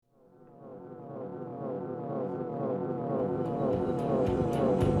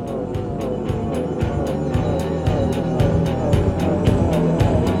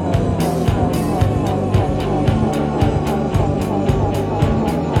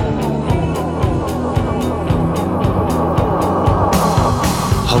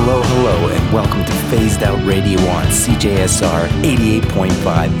and welcome to Phased Out Radio on CJSR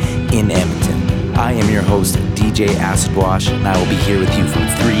 88.5 in Edmonton. I am your host, DJ Acid Wash, and I will be here with you from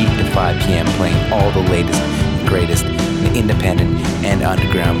 3 to 5 p.m. playing all the latest and greatest in independent and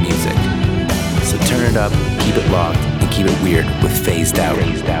underground music. So turn it up, keep it locked, and keep it weird with Phased Out.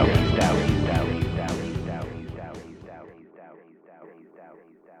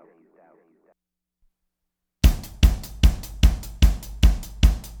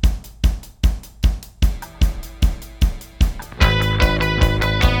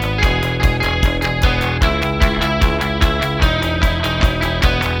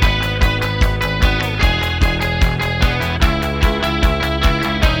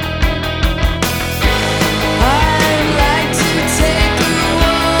 I'd like to take a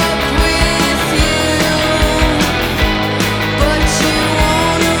walk with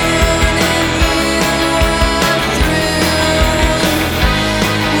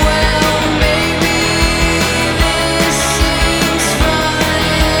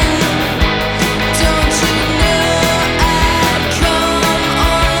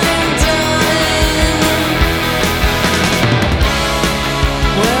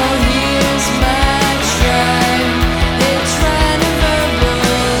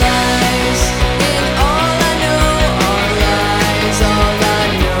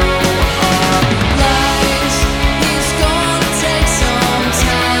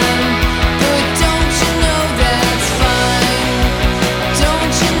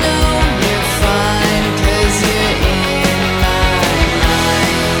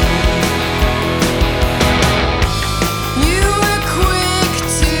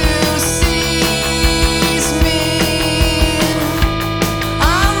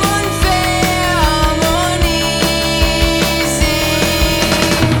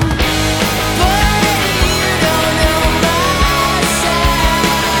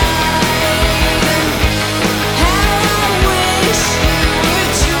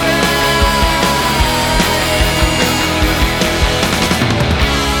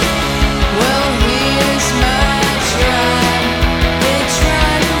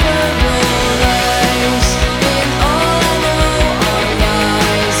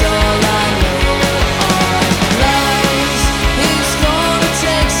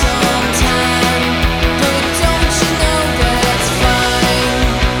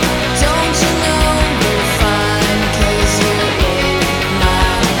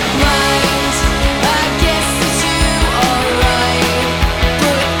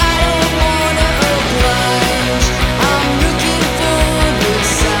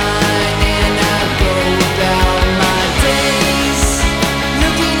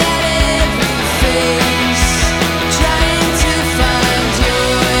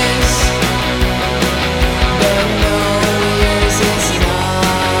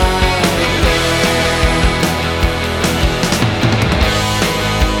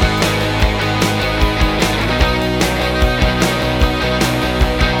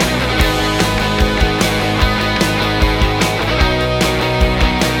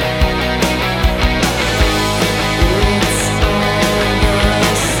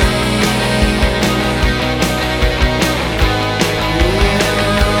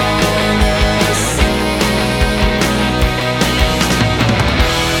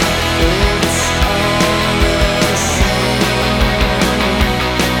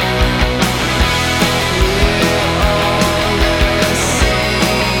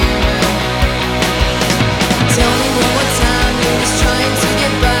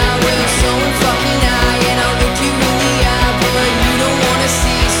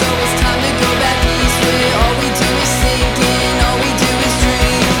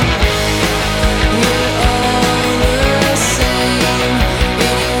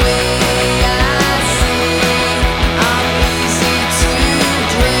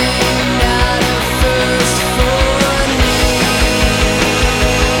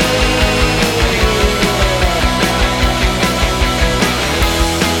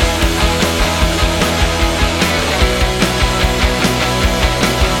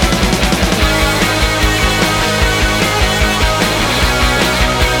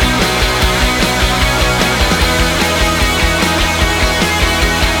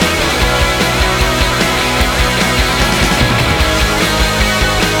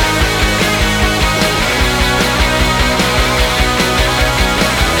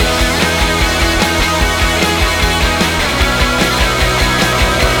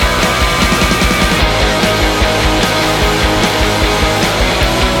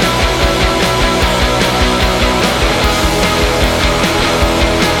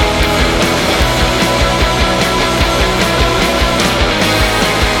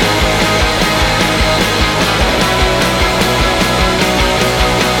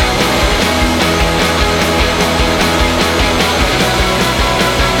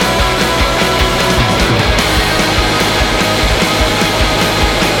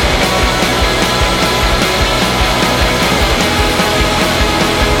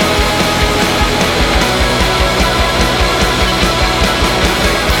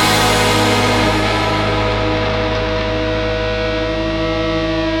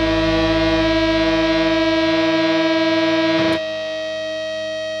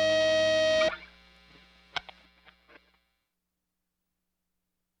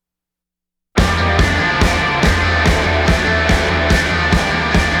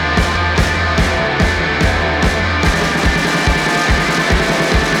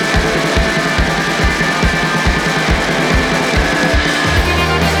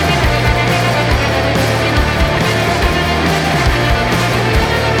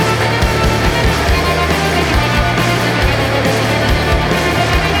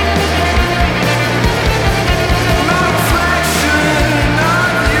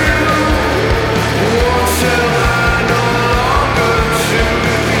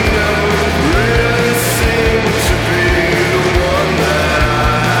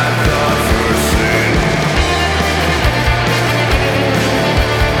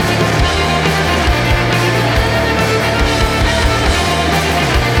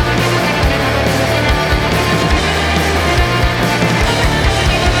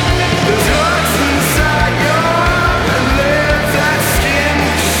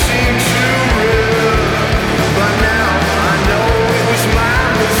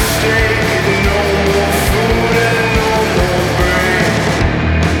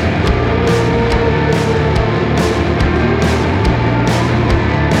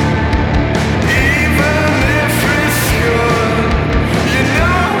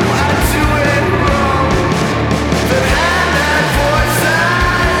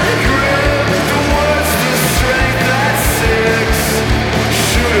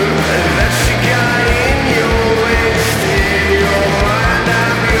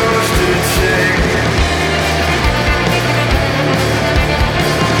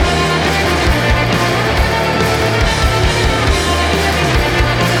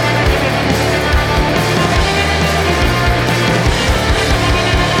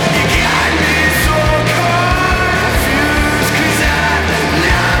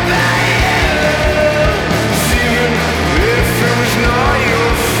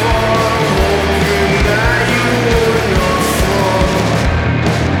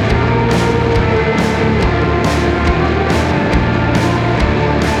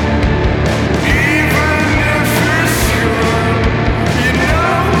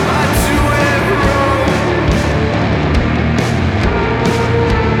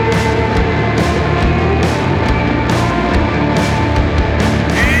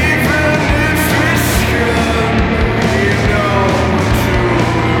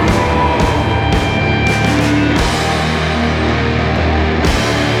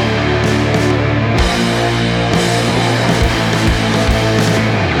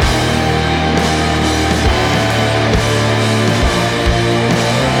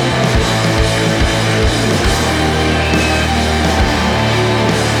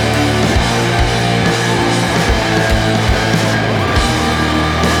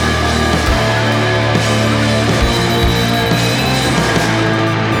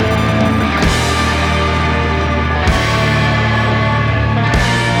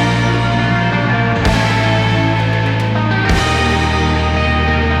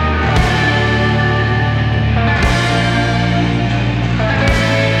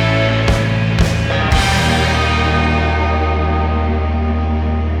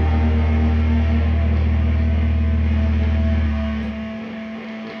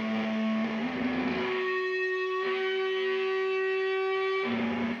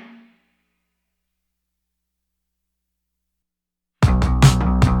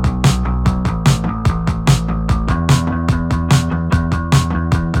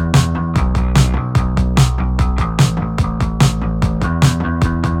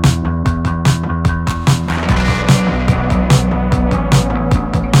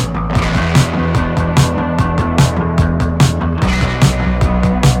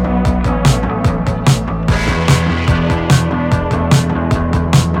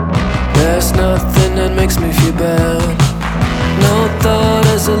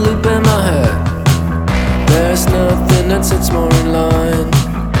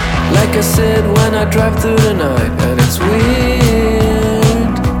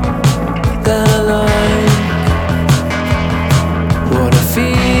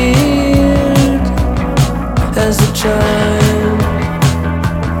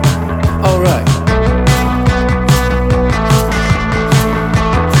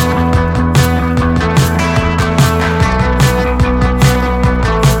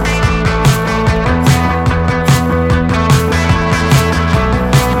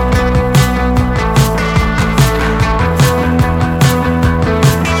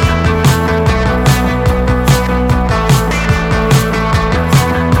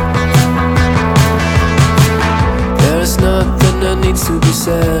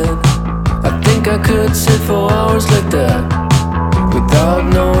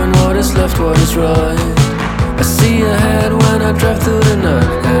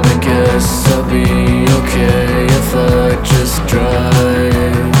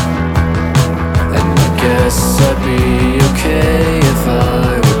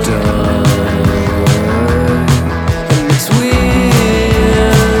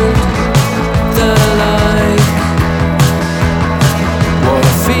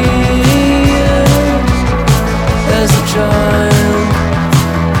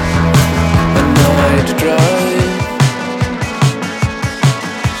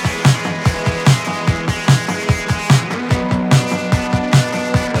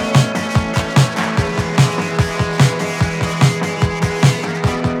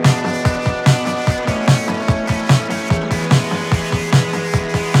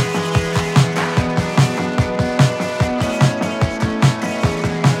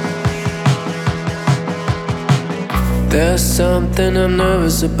There's something I'm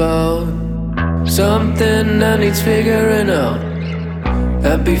nervous about, something that needs figuring out.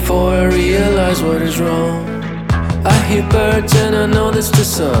 And before I realize what is wrong, I hear birds and I know it's the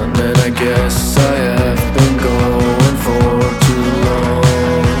sun. And I guess I have been going for too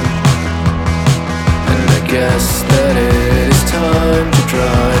long. And I guess that it is time to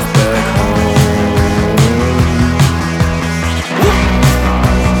drive back home.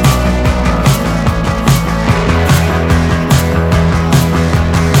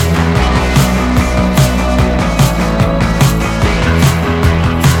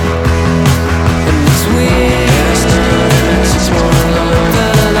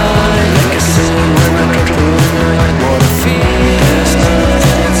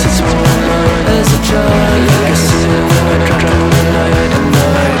 Like I said when I dropped through the night, and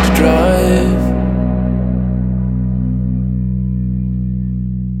I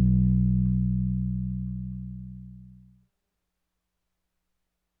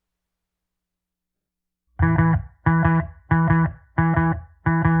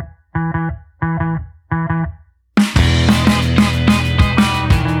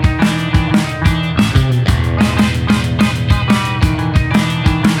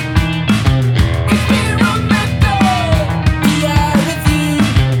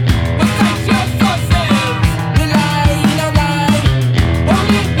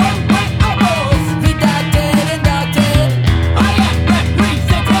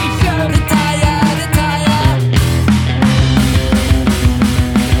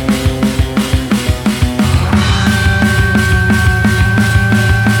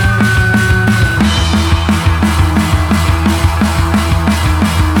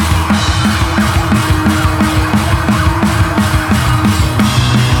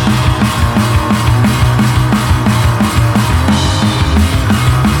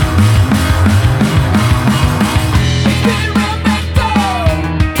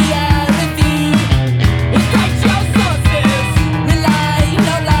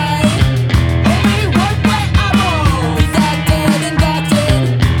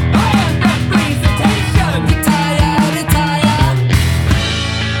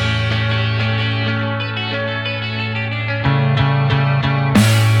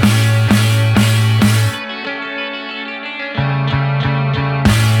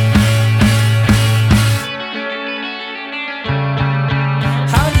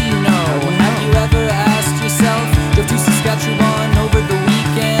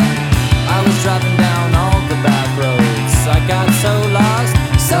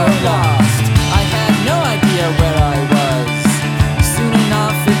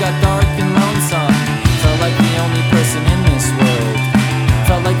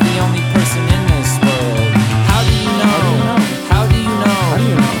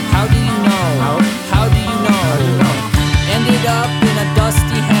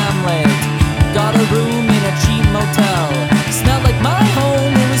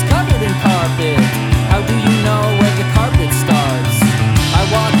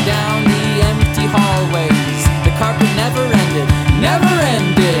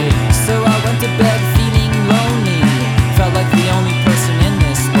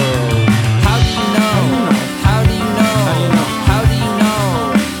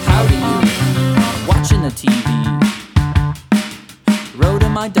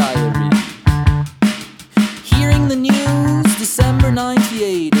in my diary. Hearing the news, December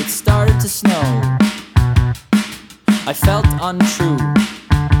 98, it started to snow. I felt untrue.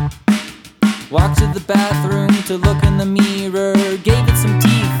 Walked to the bathroom to look in the mirror, gave it some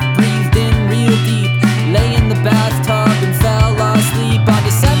teeth, breathed in real deep, lay in the bathtub and fell asleep on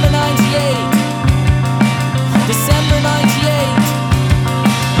December 98. December 98.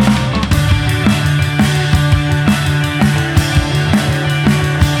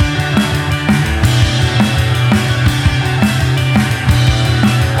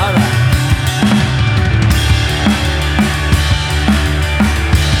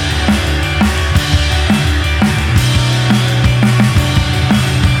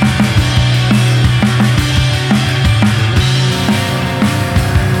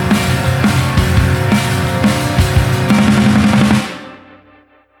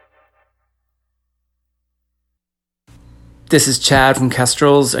 This is Chad from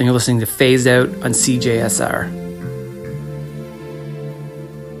Kestrels, and you're listening to Phased Out on CJSR.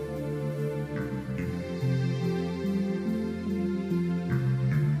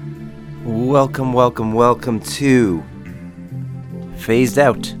 Welcome to Phased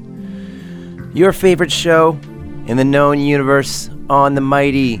Out, your favorite show in the known universe on the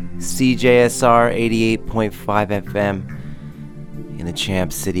mighty CJSR 88.5 FM in the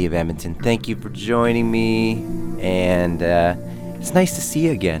champ city of Edmonton. Thank you for joining me, and it's nice to see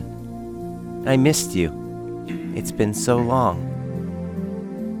you again. I missed you. It's been so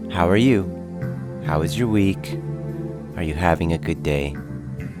long. How are you? How was your week? Are you having a good day?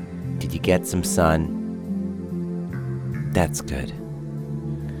 Did you get some sun? That's good.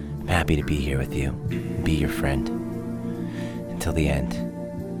 I'm happy to be here with you, be your friend until the end.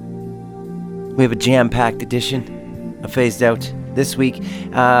 We have a jam-packed edition of Phased Out this week.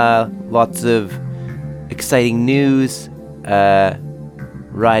 Lots of exciting news,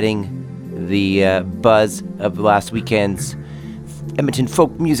 riding the buzz of last weekend's Edmonton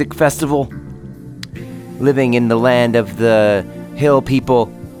Folk Music Festival, living in the land of the hill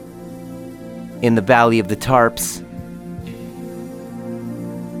people, in the Valley of the Tarps,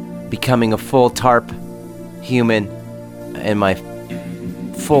 becoming a full tarp human in my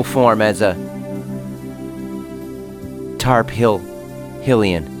full form as a tarp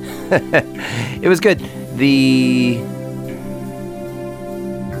hillian. It was good.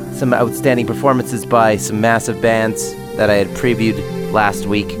 Some outstanding performances by some massive bands that I had previewed last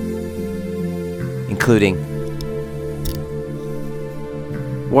week, including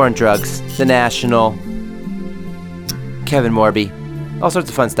War on Drugs, The National, Kevin Morby, all sorts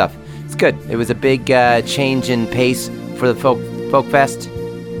of fun stuff. It's good. It was a big change in pace for the folk fest,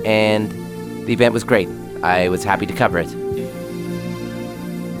 and the event was great. I was happy to cover it.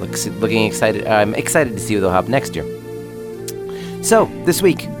 Looking excited. I'm excited to see what they'll have next year. So this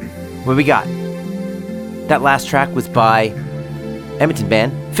week, what we got? That last track was by Edmonton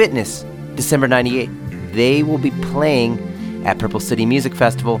band Fitness, December 98. They will be playing at Purple City Music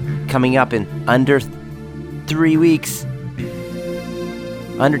Festival coming up in under 3 weeks.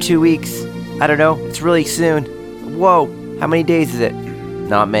 Under 2 weeks. I don't know. It's really soon. Whoa. How many days is it?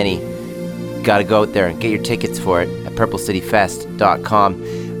 Not many. Gotta go out there and get your tickets for it at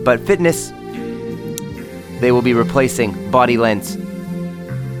purplecityfest.com. But Fitness, they will be replacing Body Lens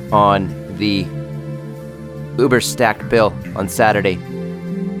on the Uber stacked bill on Saturday,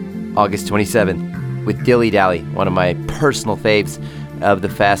 August 27th. With Dilly Dally, one of my personal faves of the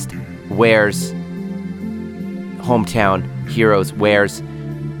fest, Wares, Hometown Heroes, Wares,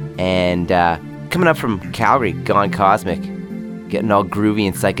 and coming up from Calgary, Gone Cosmic, getting all groovy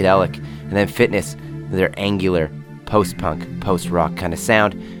and psychedelic, and then Fitness, their angular, post-punk, post-rock kind of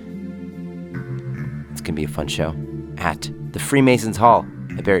sound. It's going to be a fun show at the Freemasons Hall,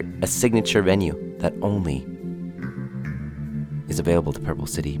 a signature venue that only is available to Purple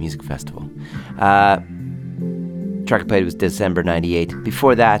City Music Festival. Track I played was December 98.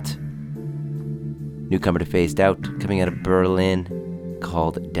 Before that, newcomer to Phased Out, coming out of Berlin,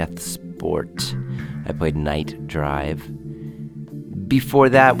 called Death Sport. I played Night Drive. Before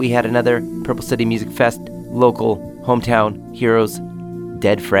that, we had another Purple City Music Fest, local hometown heroes,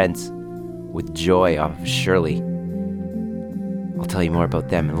 Dead Friends, with Joy off of Shirley. I'll tell you more about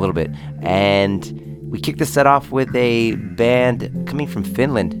them in a little bit. And we kicked the set off with a band coming from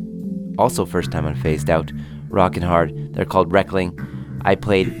Finland, also first time on Phased Out, rockin' hard. They're called Reckling. I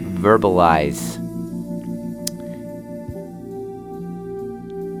played Verbalize.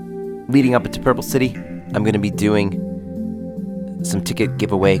 Leading up into Purple City, I'm going to be doing some ticket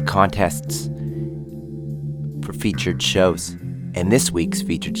giveaway contests for featured shows. And this week's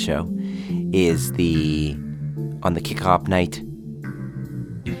featured show is on the kickoff night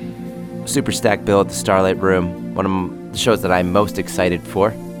Super stacked bill at the Starlight Room, one of the shows that I'm most excited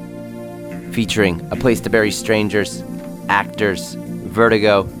for, featuring A Place to Bury Strangers, Actors,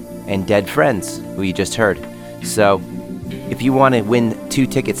 Vertigo, and Dead Friends, who you just heard. So, if you want to win 2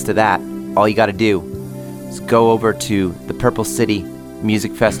 tickets to that, all you got to do is go over to the Purple City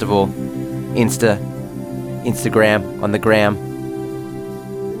Music Festival Instagram, on the gram,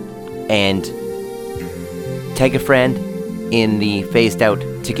 and tag a friend in the phased out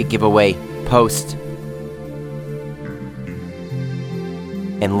ticket giveaway post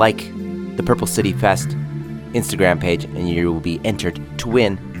and like the Purple City Fest Instagram page, and you will be entered to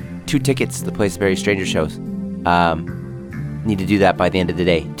win 2 tickets to the Place to Bury Stranger shows. Need to do that by the end of the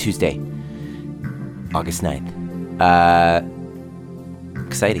day, Tuesday, August 9th.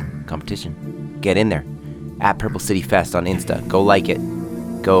 Exciting competition. Get in there at Purple City Fest on Insta. Go like it.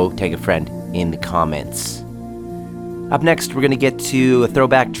 Go take a friend in the comments. Up next, we're going to get to a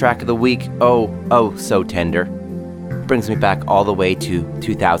throwback track of the week. Oh, so tender. Brings me back all the way to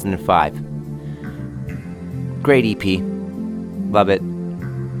 2005. Great EP. Love it.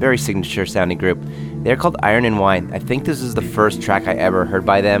 Very signature sounding group. They're called Iron and Wine. I think this is the first track I ever heard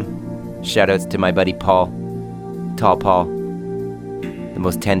by them. Shoutouts to my buddy Paul. Tall Paul. The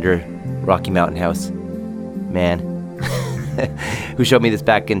most tender Rocky Mountain House man. Who showed me this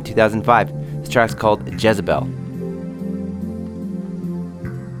back in 2005. This track's called Jezebel.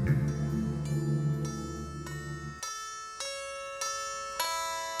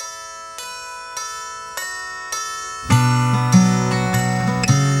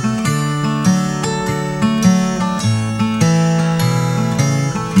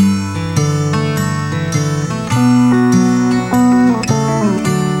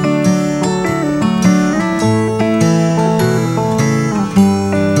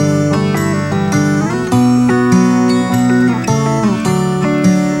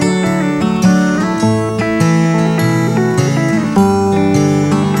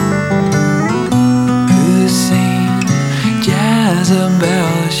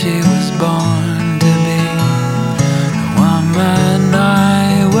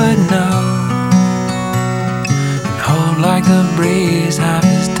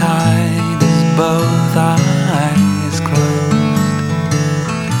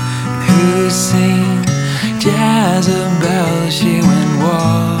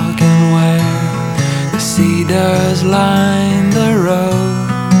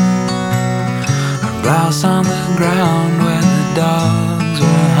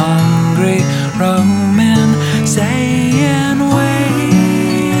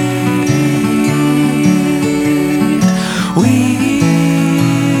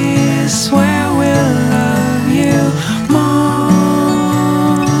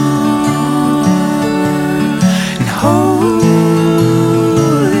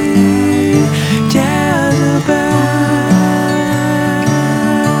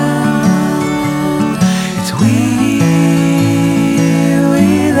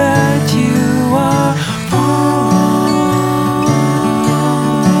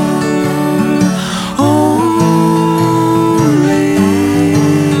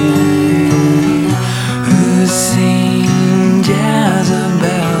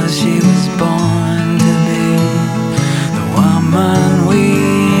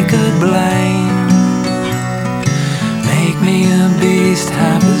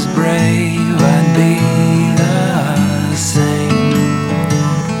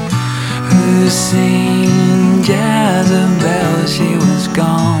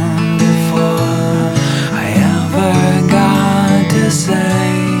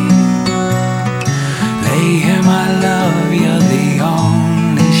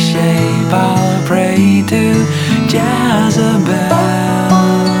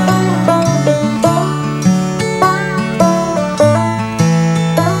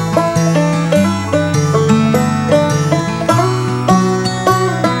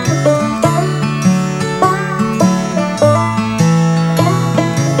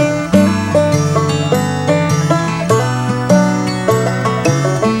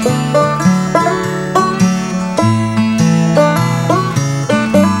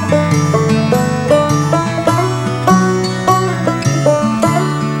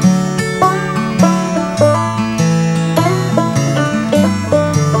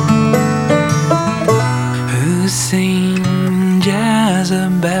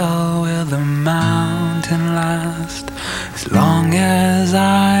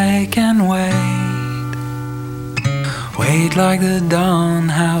 Wait like the dawn,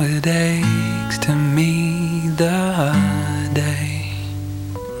 how it aches to meet the day.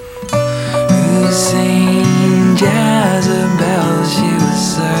 Who's seen Jezebel? She was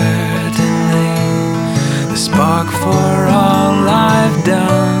certain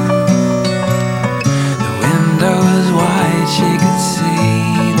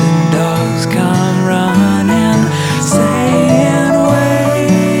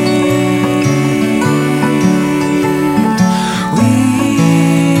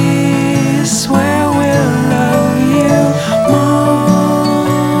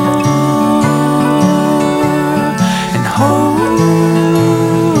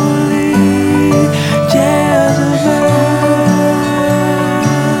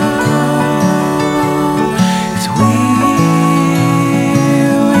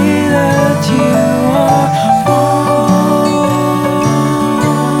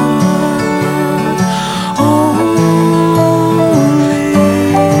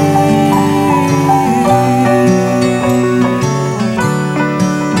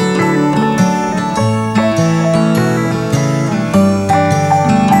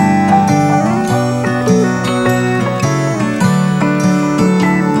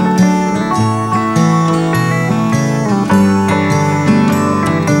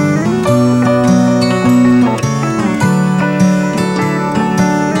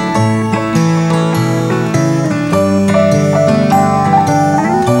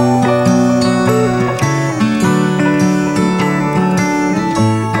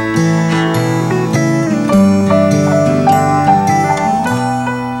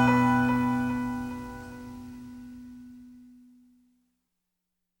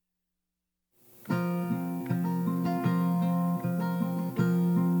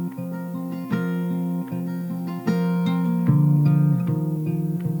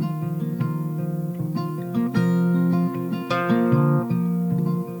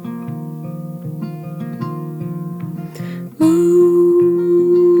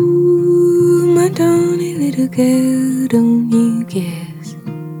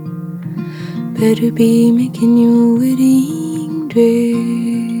Better be making your wedding dress,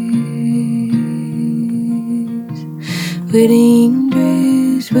 wedding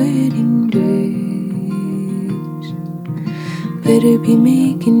dress, wedding dress. Better be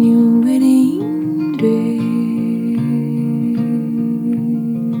making your wedding dress.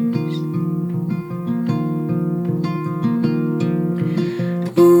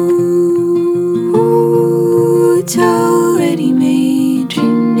 Ooh, it's already made,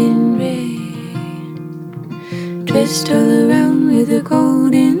 trimmed in red, dressed all around with a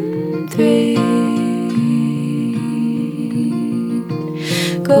golden thread,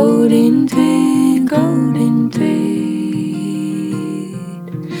 golden thread, golden thread,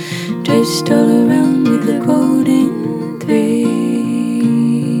 dressed all around with a golden thread.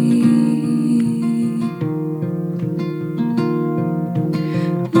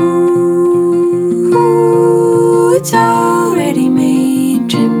 Ooh, it's already made,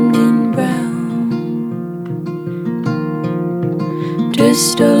 trimmed in brown,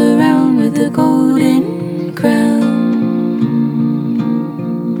 dressed all around with a golden crown,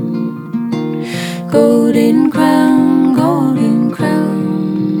 golden crown, golden crown,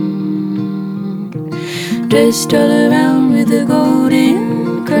 dressed all around with a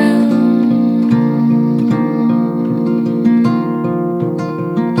golden crown.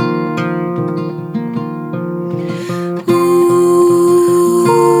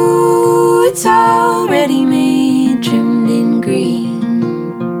 Ooh, it's already made, trimmed in green,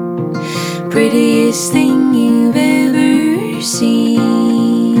 prettiest thing you've ever seen,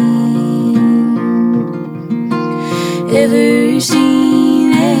 ever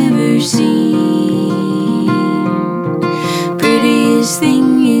seen, ever seen, prettiest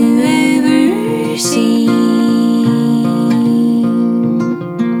thing you've ever seen.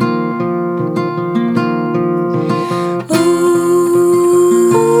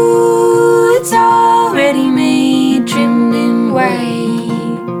 Ooh, it's already made, trimmed in white.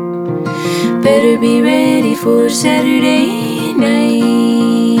 Better be ready for Saturday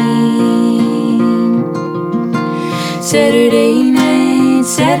night, Saturday night,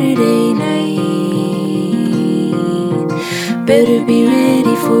 Saturday night. Better be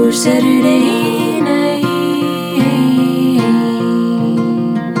ready for Saturday night.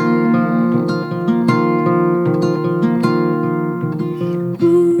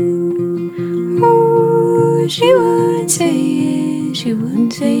 Ooh, she wouldn't say yes, she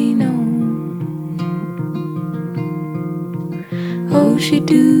wouldn't say no. All she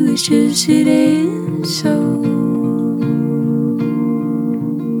do is just sit and sew,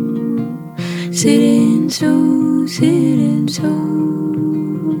 sit and sew, sit and sew.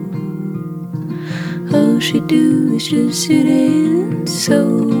 All she do is just sit and sew.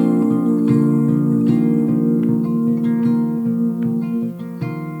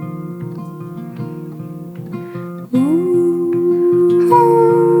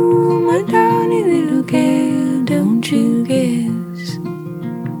 Ooh, my darling little girl, don't you guess?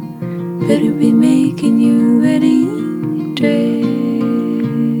 Better be making your wedding dress,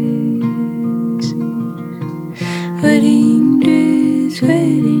 wedding dress,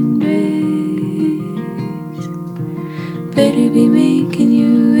 wedding dress. Better be making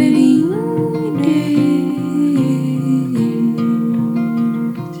your wedding dress.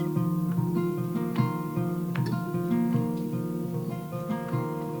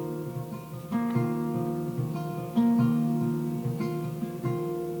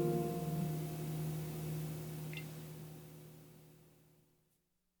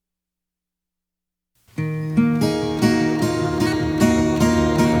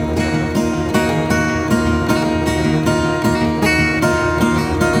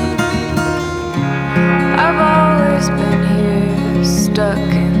 I've always been here,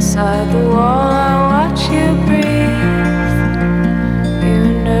 stuck inside the wall. I watch you breathe. You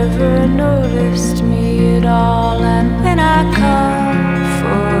never noticed me at all. And when I come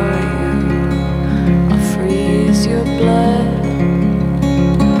for you, I'll freeze your blood.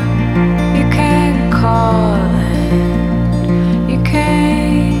 You can't call and you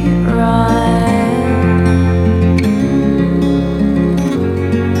can't run.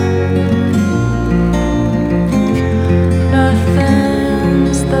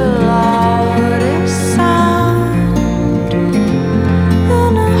 Nothing's the loudest sound.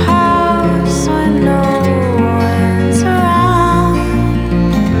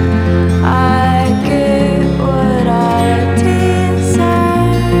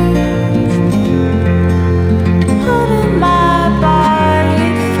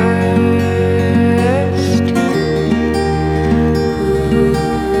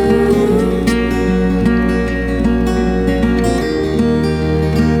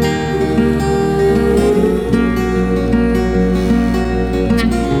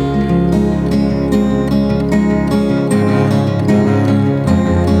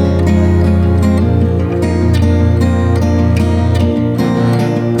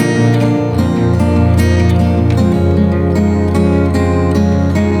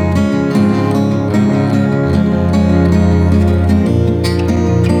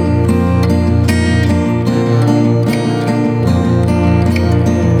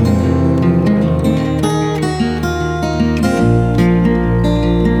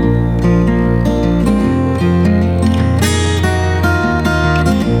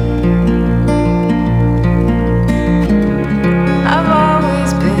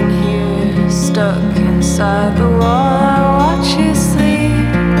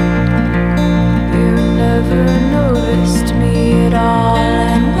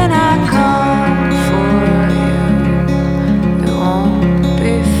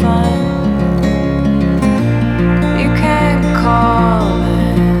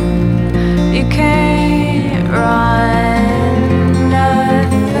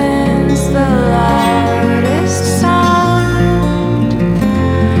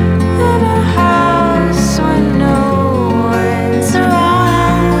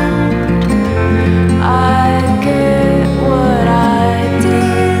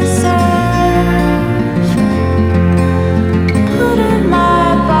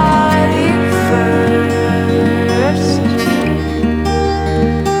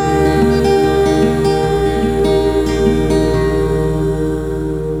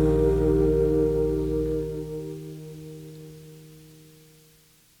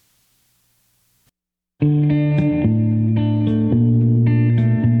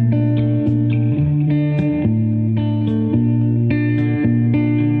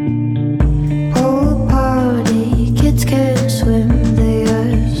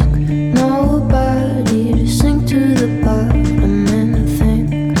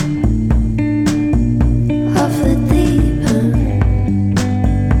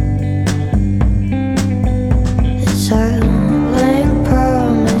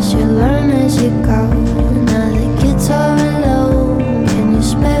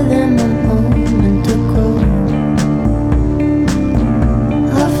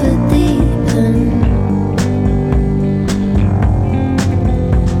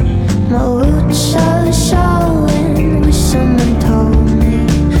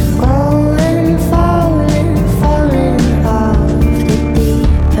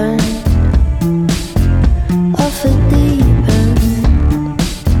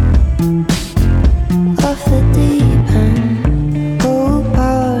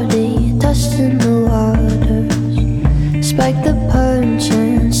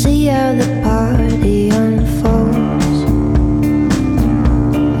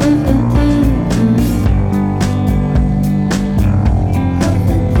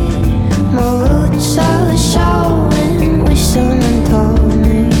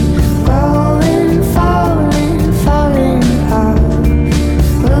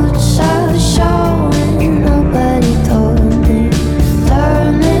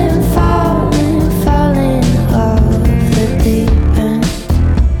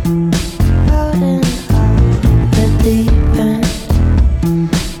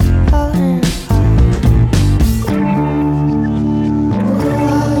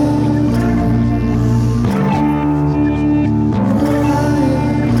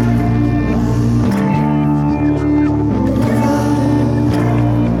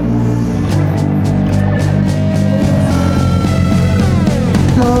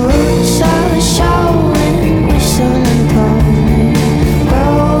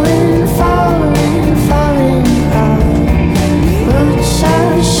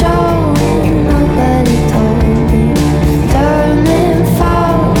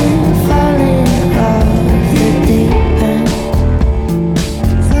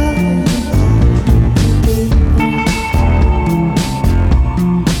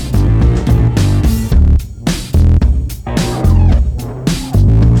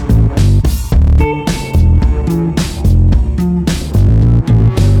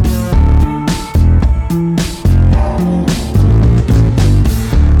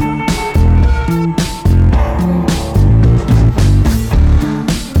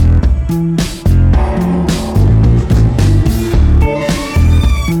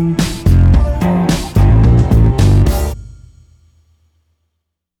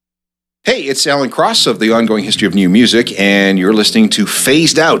 Hey, it's Alan Cross of the Ongoing History of New Music, and you're listening to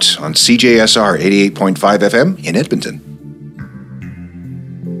Phased Out on CJSR 88.5 FM in Edmonton.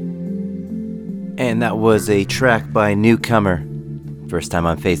 And that was a track by Newcomer. First time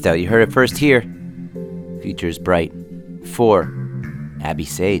on Phased Out. You heard it first here. Features Bright for Abby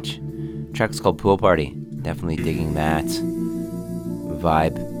Sage. Track's called Pool Party. Definitely digging that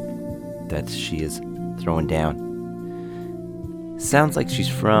vibe that she is throwing down. Sounds like she's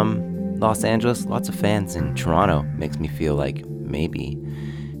from Los Angeles. Lots of fans in Toronto. Makes me feel like maybe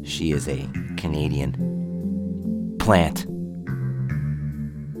she is a Canadian plant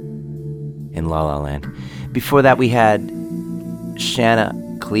in La La Land. Before that, we had Shanna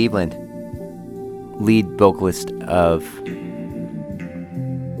Cleveland, lead vocalist of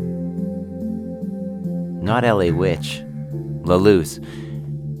not LA Witch, La Luz,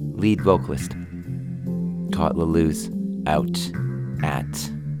 lead vocalist. Caught La Luz out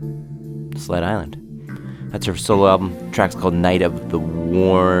at Sled Island. That's her solo album. The track's called Night of the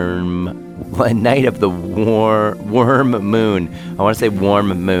Worm Moon. I want to say Warm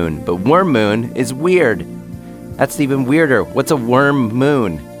Moon, but Worm Moon is weird. That's even weirder. What's a worm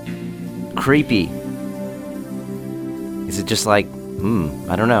moon? Creepy. Is it just like,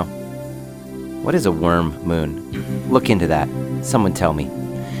 I don't know. What is a worm moon? Look into that. Someone tell me.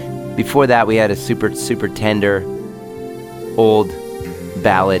 Before that, we had a super, super tender, old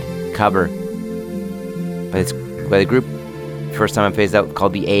ballad cover by the group. First time I Phased Out,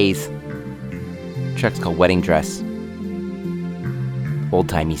 called The A's. The track's called Wedding Dress.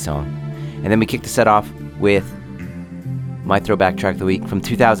 Old-timey song. And then we kicked the set off with my throwback track of the week from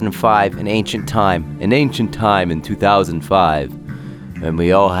 2005, An Ancient Time. An Ancient Time in 2005. And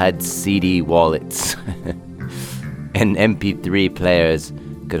we all had CD wallets and MP3 players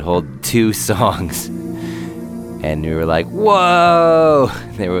could hold 2 songs. And we were like, whoa!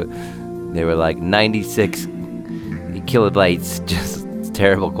 They were like 96 kilobytes, just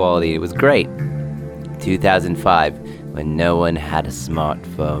terrible quality. It was great. 2005, when no one had a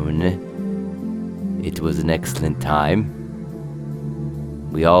smartphone. It was an excellent time.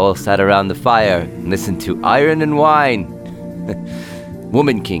 We all sat around the fire and listened to Iron and Wine.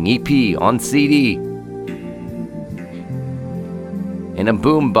 Woman King EP on CD. In a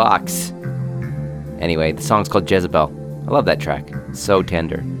boom box. Anyway, the song's called Jezebel. I love that track. So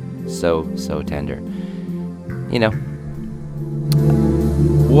tender. So tender. You know.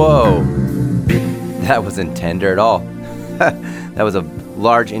 Whoa. That wasn't tender at all. That was a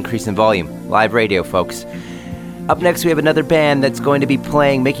large increase in volume. Live radio, folks. Up next, we have another band that's going to be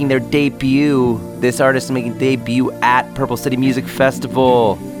making their debut. This artist is making debut at Purple City Music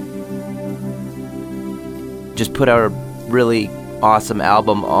Festival. Just put out a really awesome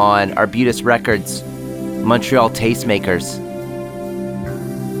album on Arbutus Records, Montreal Tastemakers,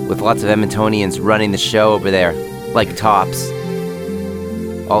 with lots of Edmontonians running the show over there, like Tops.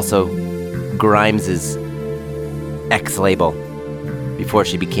 Also, Grimes' ex-label, before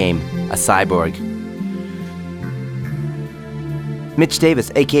she became a cyborg. Mitch Davis,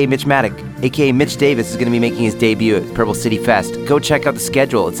 a.k.a. Mitch Maddock, a.k.a. Mitch Davis, is going to be making his debut at Purple City Fest. Go check out the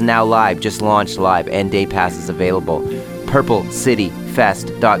schedule. It's now live, just launched live, and day passes available.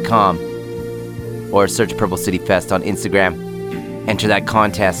 PurpleCityFest.com, or search Purple City Fest on Instagram. Enter that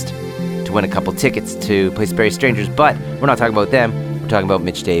contest to win a couple tickets to Place Bury Strangers, but we're not talking about them. We're talking about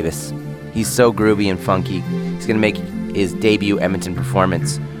Mitch Davis. He's so groovy and funky. He's going to make his debut Edmonton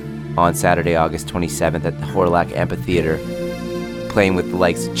performance on Saturday, August 27th at the Horlack Amphitheater, playing with the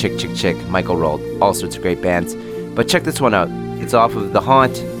likes of Chick Chick Chick, Michael Rold, all sorts of great bands. But check this one out. It's off of The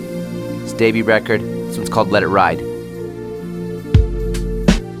Haunt, his debut record. This one's called Let It Ride.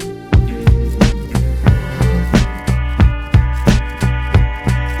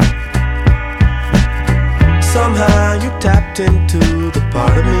 Somehow you tapped into the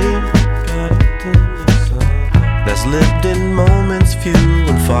part of me that's lived in moments few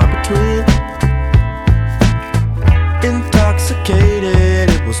and far between. Intoxicated,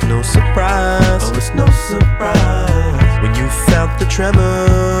 it was no surprise. Oh, it's no surprise. When you felt the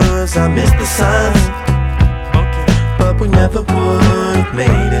tremors, I missed the signs. But we never would have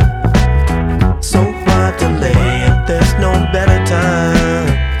made it. So why delay it? There's no better time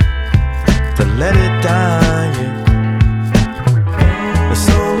to let it die, yeah. It's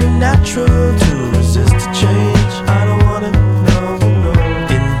only natural to resist the change. I don't wanna know.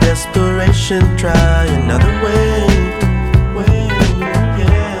 In desperation, try another way,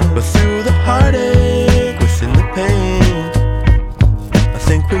 yeah. But through the heartache, within the pain, I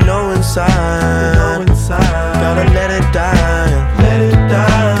think we know inside, gotta let it die,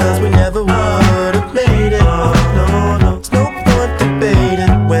 cause we never would have made it. No, it's no point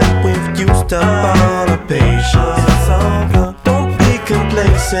debating when with you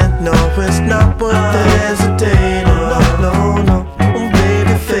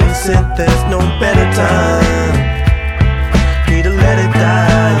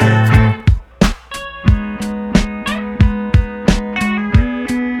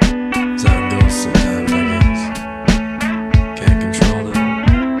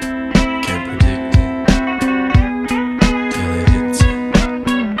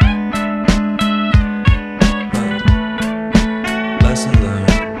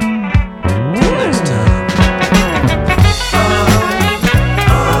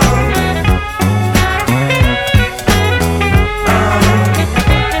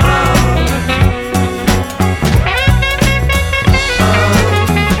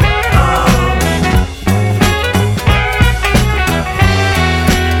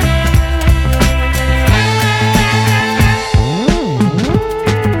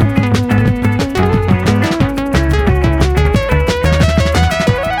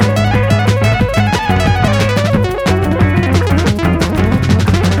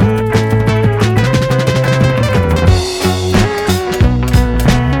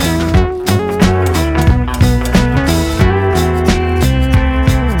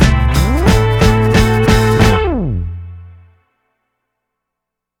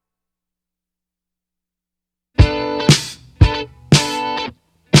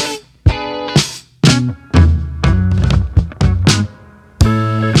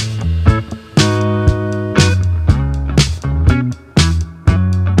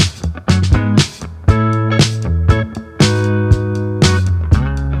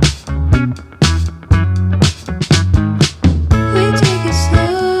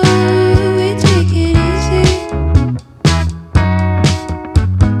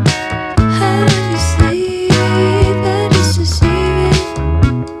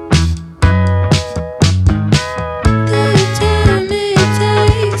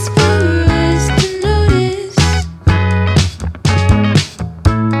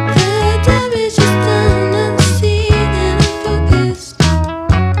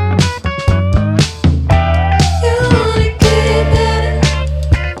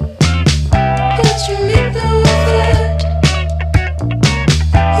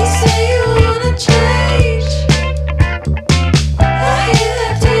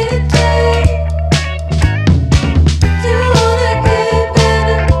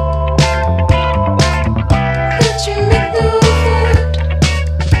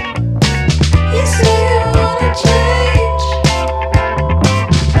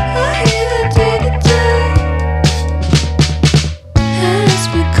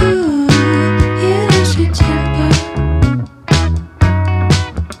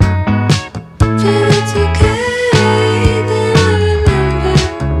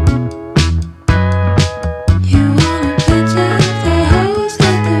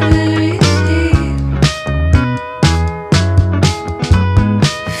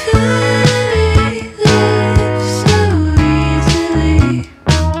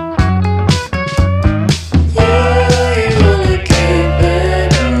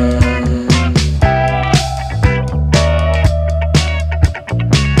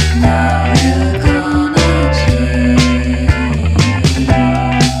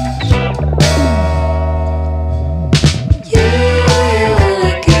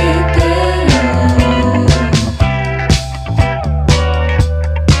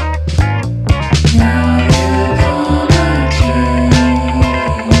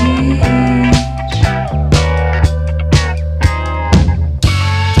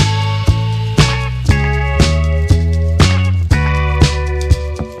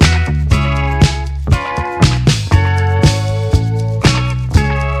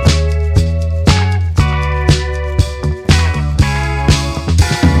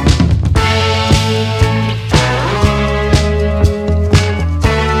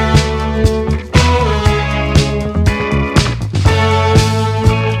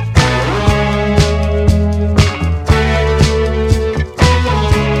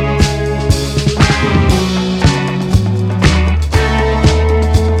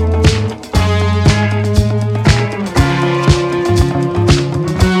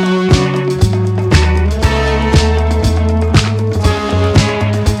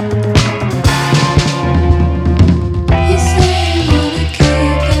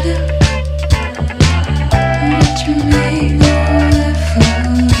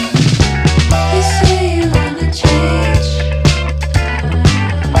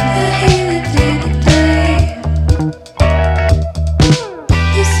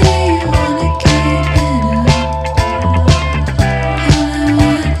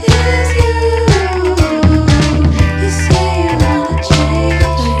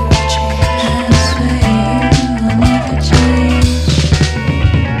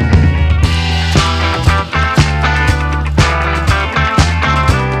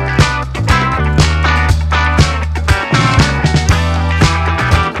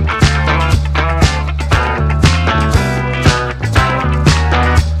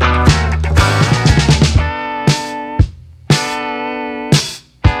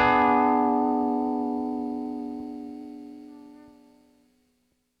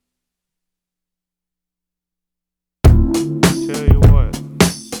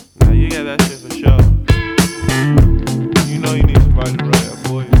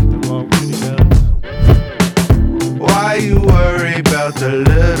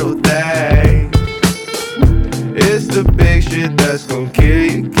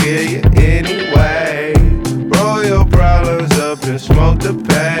smoke the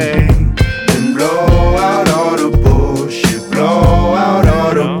pain, and blow out all the bullshit, blow out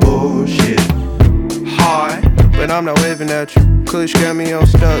all the bullshit. Hard, but I'm not waving at you. Kush got me on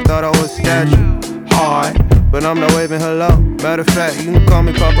stuck, thought I was a statue. Hard, but I'm not waving hello. Matter of fact, you can call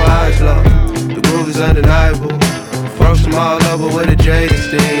me Papa Islo. The groove is undeniable. Frost them all over with a jaded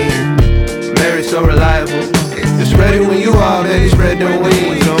steam. Mary so reliable. It's ready when you are, baby, spread them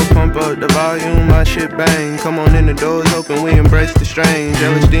wings. Don't pump up the volume, my shit bang. Come on in, the doors open, we embrace the strange.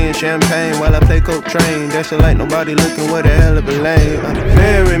 LSD and champagne while I play Coke Train. Dancing like nobody looking, what a hell of a lane.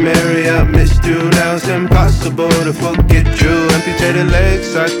 Mary, Mary, I missed you. Now it's impossible to forget you. Amputated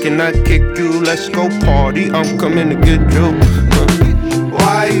legs, I cannot kick you. Let's go party, I'm coming to get you.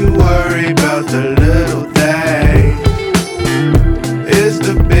 Why you worry about the little thing? It's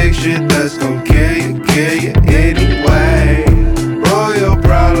the big shit that's gon' kill you anyway. Roll your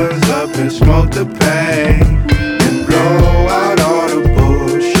problems up and smoke the pain, and blow out all the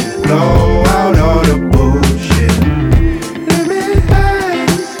bullshit, blow out all the bullshit. Let me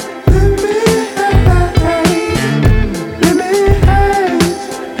haze, let me haze, let me haze,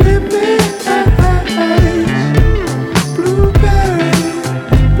 let me haze. Blueberry,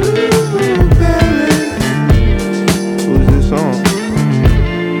 blueberry. Who's this song?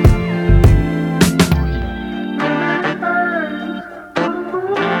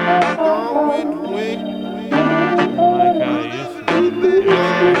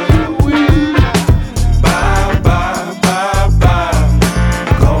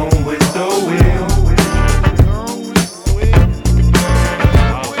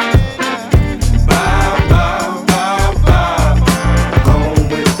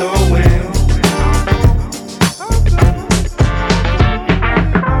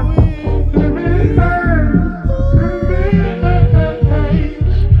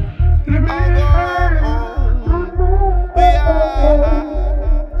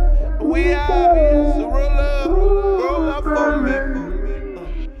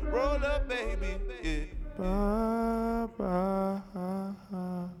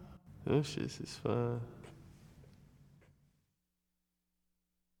 This shit is fun.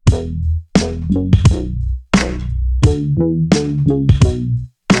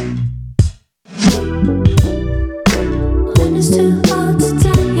 When it's too hard to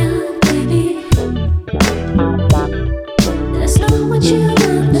tell you, baby, that's not what you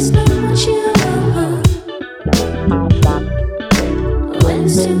want, that's not what you want. When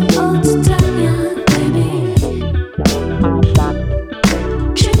it's too hard to tell you, baby,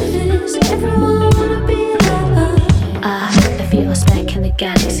 truth is everyone wanna be loved. If you were stuck in the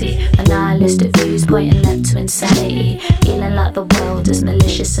galaxy, a nihilistic views pointing left to insanity, feeling like the world is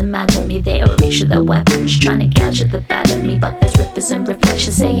malicious and mad at me. They all reach with their weapons, trying to gouge at the bad of me, but there's rippers and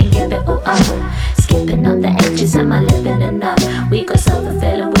reflections saying give it all up. Skipping on the edges, am I living enough? We got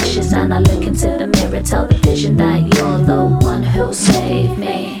self-fulfilling wishes, and I look into the mirror, tell the vision that you're the one who'll save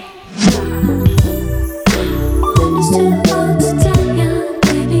me. When it's too hard to tell you,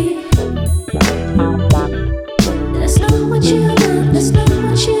 baby, that's not what you want, that's not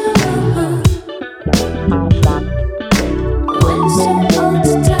what you want. When it's too hard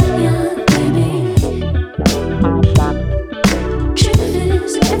to tell you, baby, truth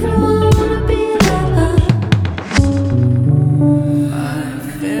is everyone wanna be loved. I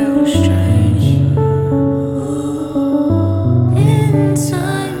feel strange. In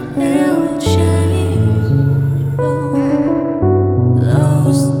time it'll change.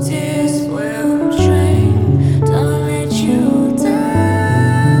 Those tears will drain. Don't let you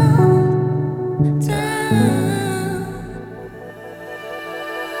down, down.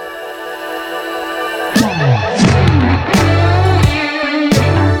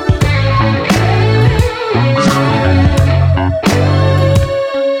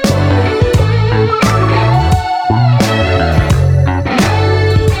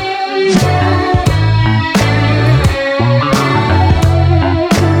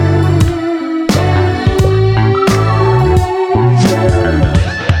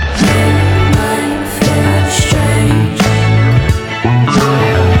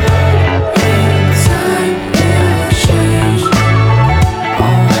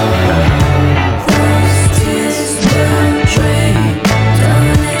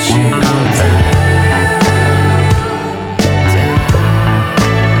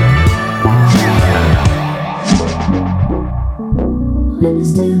 When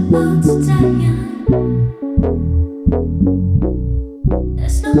it's too hard to tell you,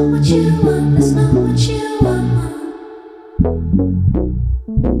 that's not what you want, that's not what you want.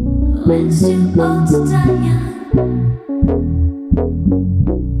 When it's too hard to tell you,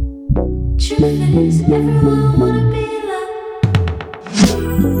 truth is everyone wanna be loved.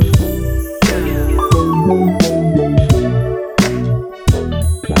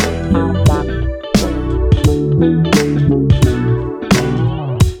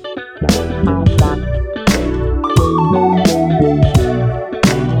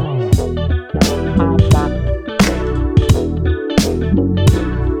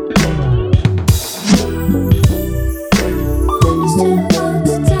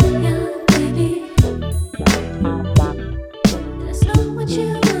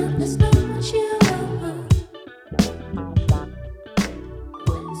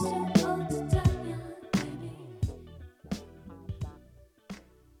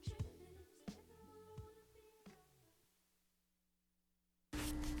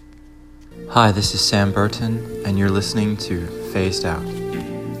 Hi, this is Sam Burton, and you're listening to Phased Out.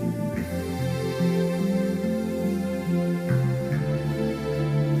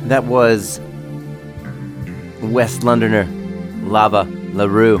 That was West Londoner Lava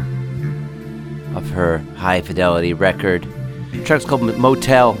LaRue of her High Fidelity record. The track's called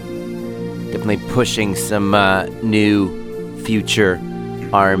Motel. Definitely pushing some new future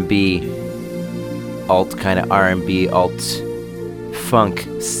R&B, alt kind of R&B, alt funk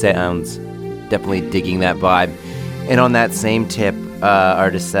sounds. Definitely digging that vibe. And on that same tip,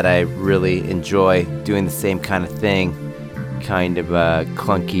 artists that I really enjoy doing the same kind of thing, kind of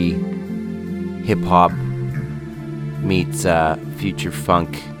clunky hip-hop meets future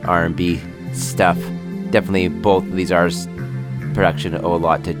funk R&B stuff. Definitely both of these artists' production owe a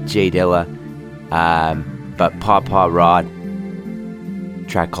lot to Jay Dilla. But Paw Paw Rod,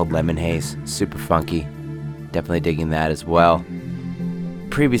 track called Lemon Haze, super funky. Definitely digging that as well.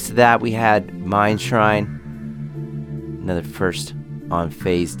 Previous to that, we had Mind Shrine, another first on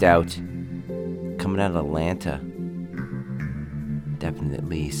Phased Out, coming out of Atlanta.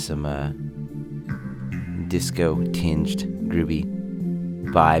 Definitely some disco-tinged, groovy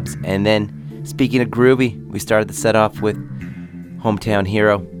vibes. And then, speaking of groovy, we started the set off with hometown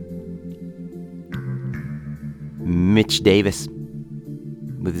hero Mitch Davis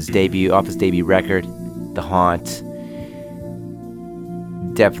with his debut record, The Haunt.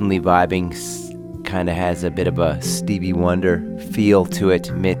 Definitely vibing, kind of has a bit of a Stevie Wonder feel to it.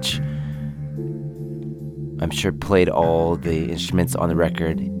 Mitch, I'm sure, played all the instruments on the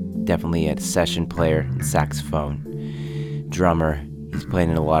record. Definitely a session player, saxophone, drummer. He's played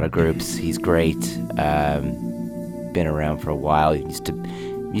in a lot of groups. He's great. Been around for a while. He used to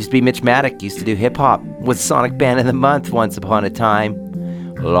be Mitch Maddock. Used to do hip hop with Sonic Band of the Month once upon a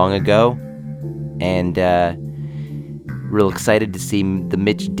time, long ago, and real excited to see the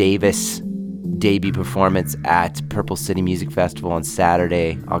Mitch Davis debut performance at Purple City Music Festival on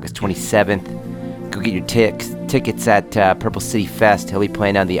Saturday, August 27th. Go get your tickets at Purple City Fest. He'll be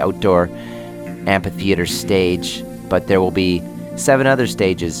playing on the outdoor amphitheater stage, but there will be 7 other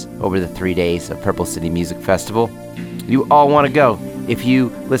stages over the 3 days of Purple City Music Festival. You all want to go. If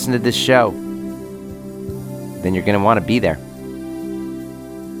you listen to this show, then you're going to want to be there.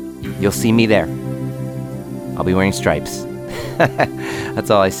 You'll see me there. I'll be wearing stripes. That's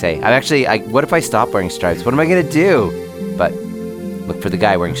all I say. What if I stop wearing stripes? What am I going to do? But look for the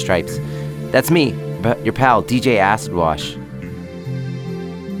guy wearing stripes. That's me, your pal, DJ Acid Wash.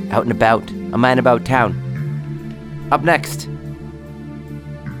 Out and about. A man about town. Up next.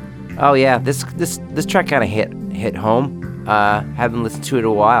 Oh yeah, this track kind of hit home. Haven't listened to it in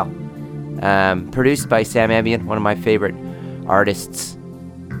a while. Produced by Sam Ambient, one of my favorite artists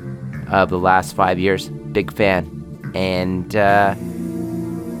of the last 5 years. Big fan. And they're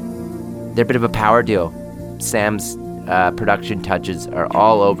a bit of a power duo. Sam's production touches are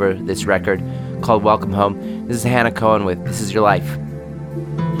all over this record, called Welcome Home. This is Hannah Cohen with This Is Your Life.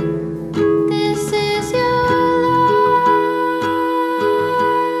 Thank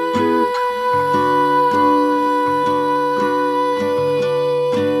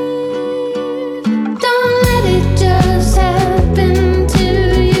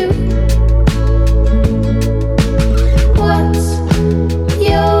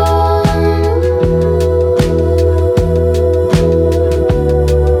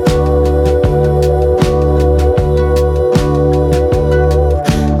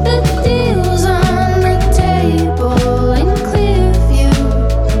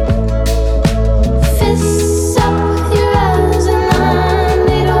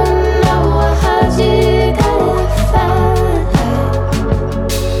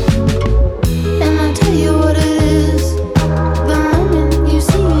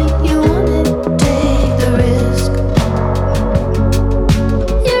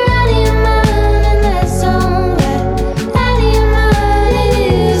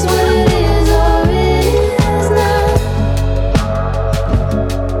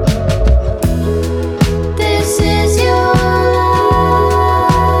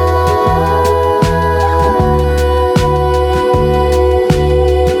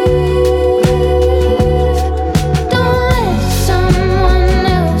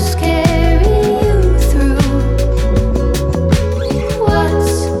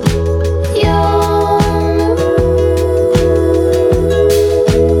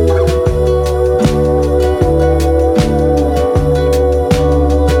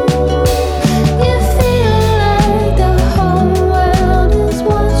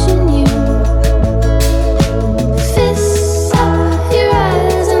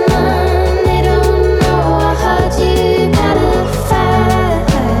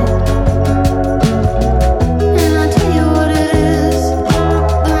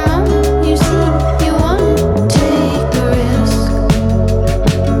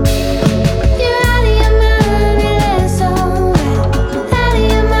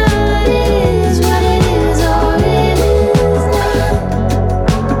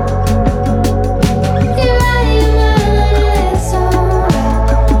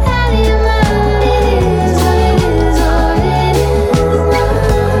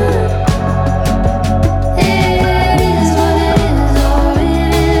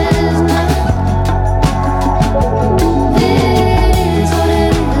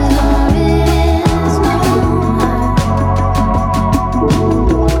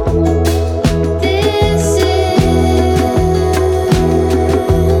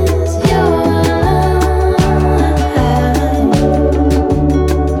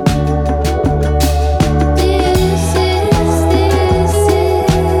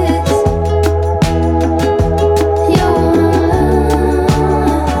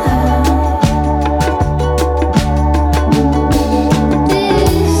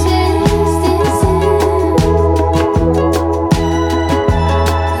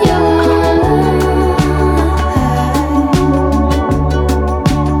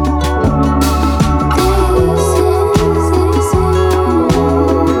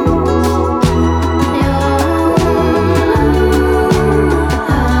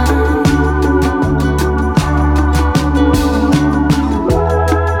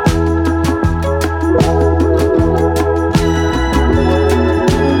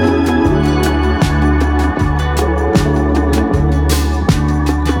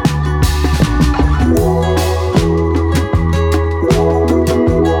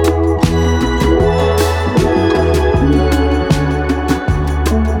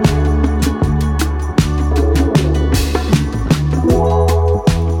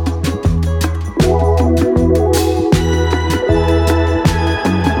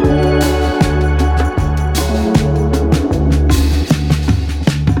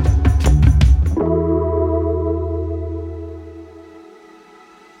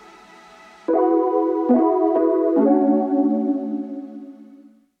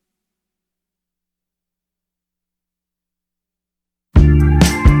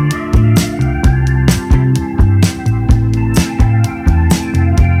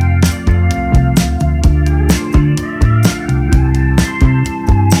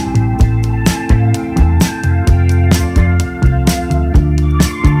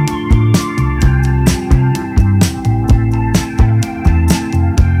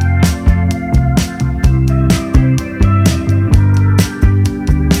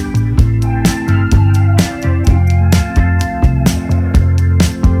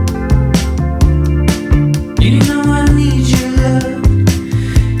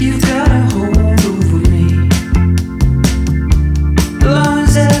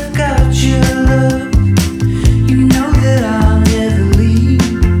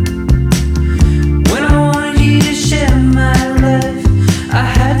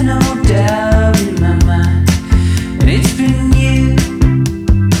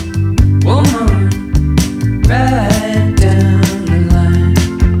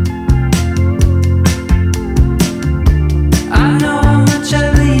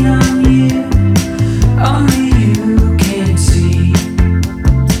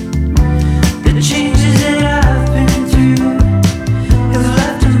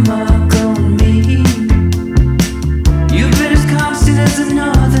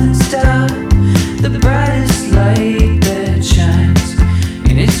northern star, the brightest light that shines.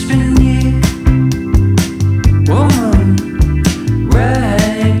 And it's been you, woman,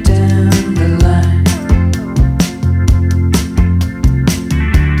 right down the line.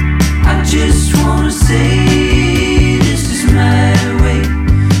 I just wanna say this is my way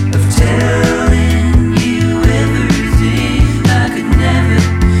of telling you everything I could never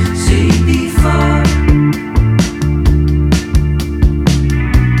say before.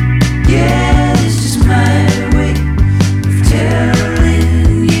 Yeah, this is my way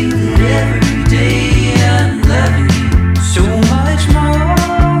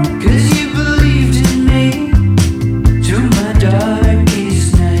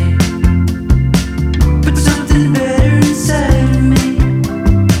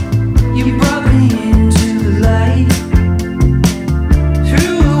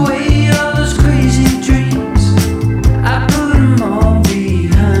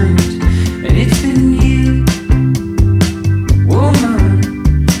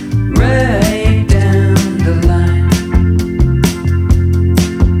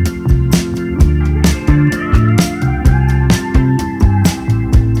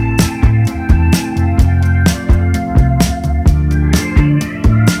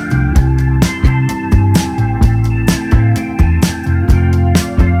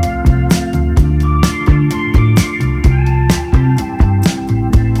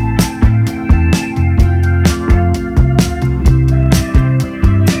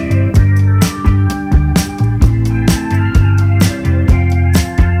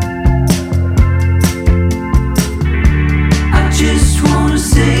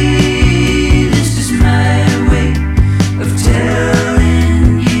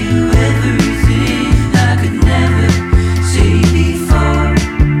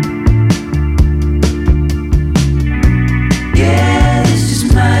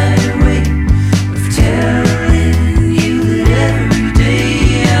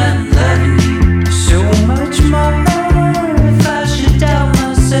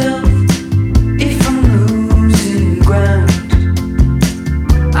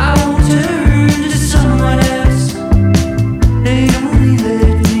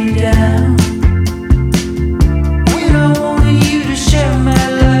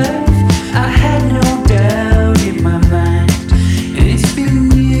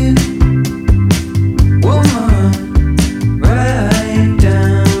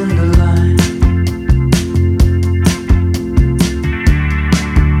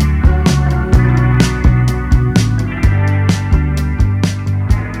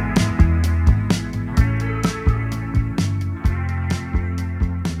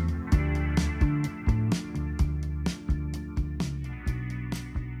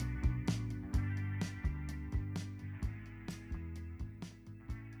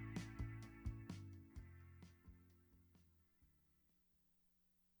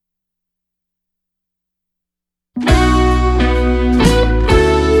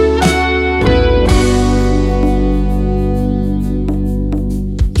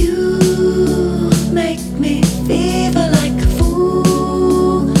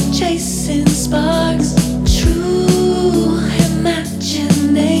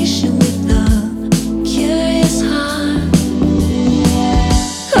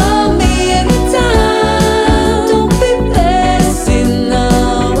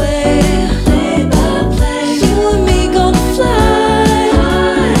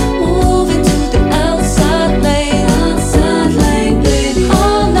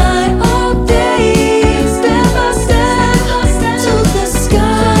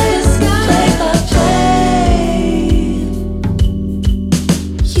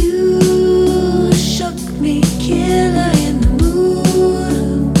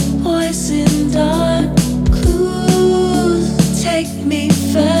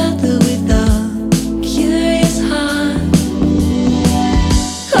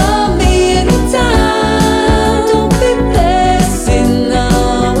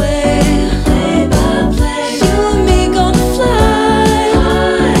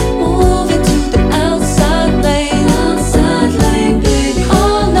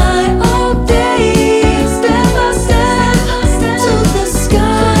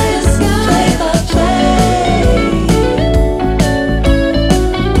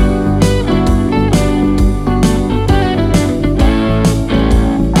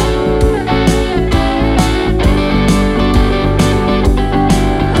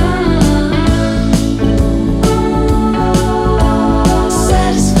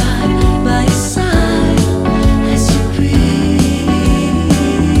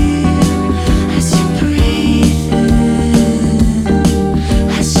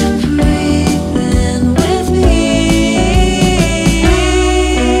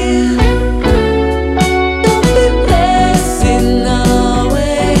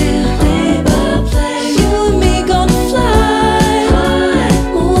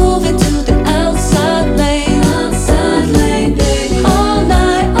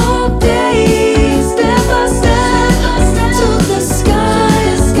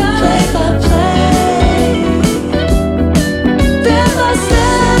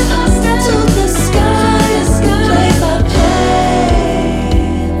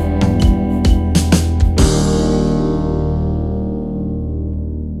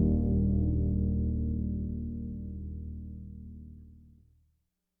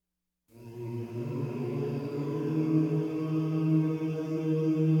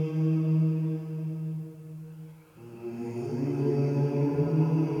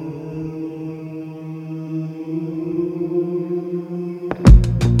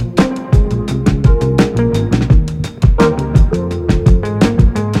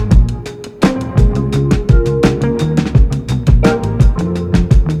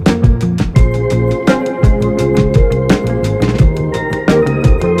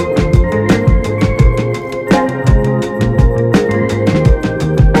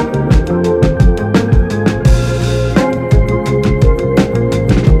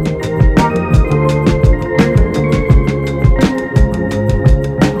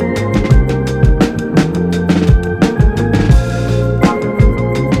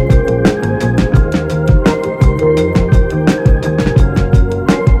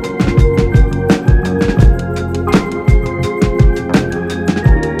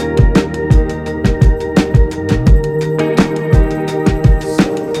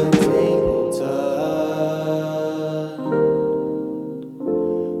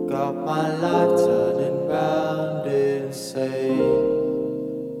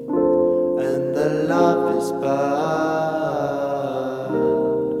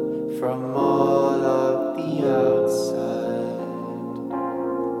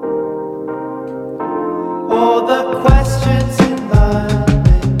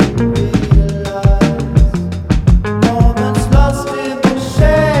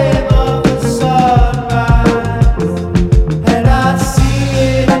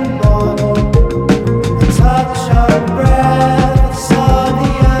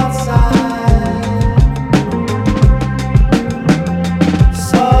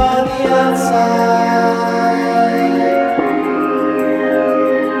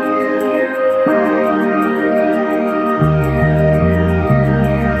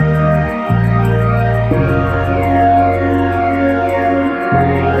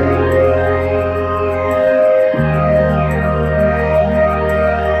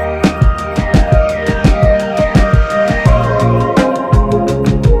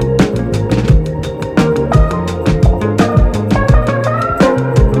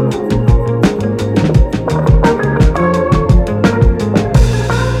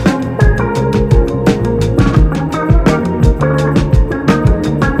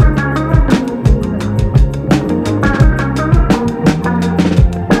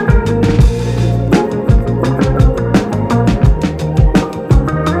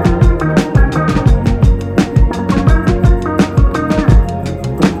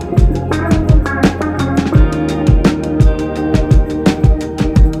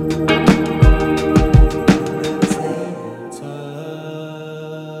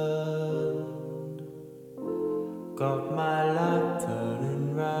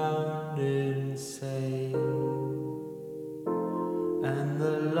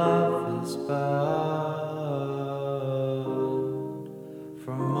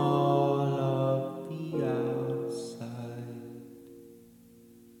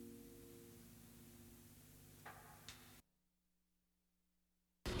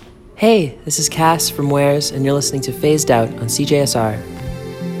Hey, this is Cass from Wares, and you're listening to Phased Out on CJSR.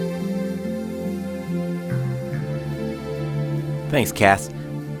 Thanks, Cass.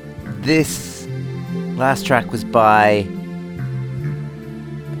 This last track was by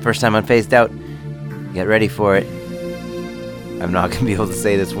first time on Phased Out. Get ready for it. I'm not gonna be able to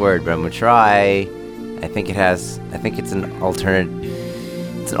say this word, but I'm gonna try. I think it's an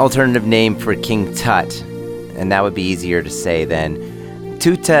alternative name for King Tut, and that would be easier to say than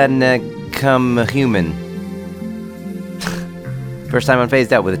Tutankhamun. First time on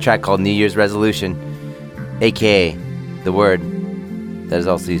Phased Out with a track called New Year's Resolution, aka the word that is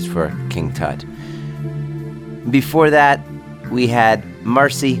also used for King Tut. Before that, we had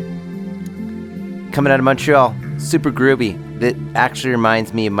Marcy coming out of Montreal, super groovy. That actually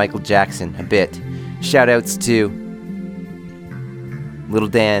reminds me of Michael Jackson a bit. Shout outs to Little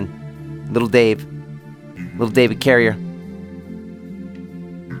Dan, Little Dave, Little David Carrier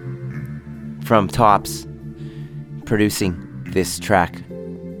from Tops producing this track,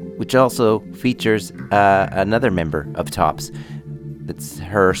 which also features another member of Tops. It's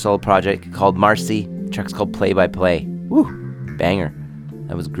her solo project called Marcy. The track's called Play by Play. Woo! Banger.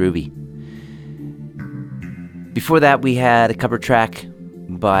 That was groovy. Before that, we had a cover track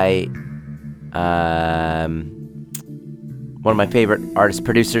by one of my favorite artist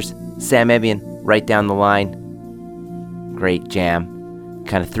producers, Sam Evian, right down the line. Great jam.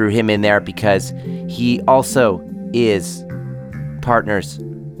 Kind of threw him in there because he also is partners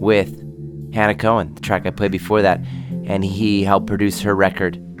with Hannah Cohen, the track I played before that, and he helped produce her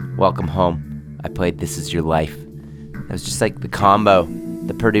record, Welcome Home. I played This Is Your Life. It was just like the combo,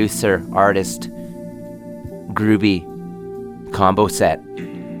 the producer, artist, groovy combo set.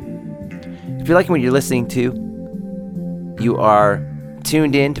 If you're liking what you're listening to, you are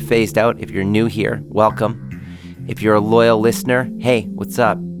tuned in to Phased Out. If you're new here, welcome. If you're a loyal listener, hey, what's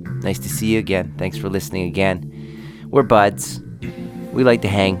up? Nice to see you again. Thanks for listening again. We're buds. We like to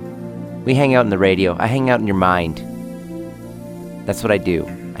hang. We hang out in the radio. I hang out in your mind. That's what I do.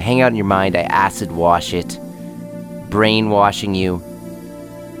 I hang out in your mind. I acid wash it, brainwashing you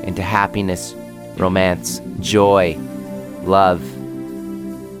into happiness, romance, joy, love,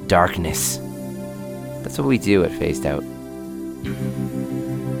 darkness. That's what we do at Phased Out.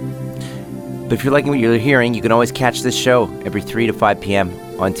 But if you're liking what you're hearing, you can always catch this show every 3 to 5 p.m.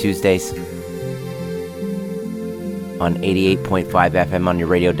 on Tuesdays on 88.5 FM on your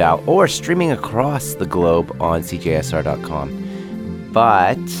radio dial, or streaming across the globe on CJSR.com.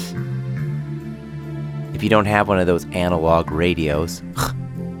 But if you don't have one of those analog radios,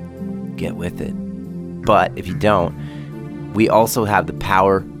 get with it. But if you don't, we also have the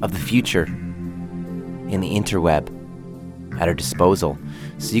power of the future in the interweb at our disposal.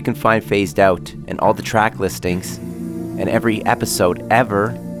 So you can find Phased Out and all the track listings and every episode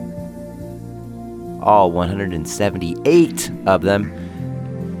ever, all 178 of them,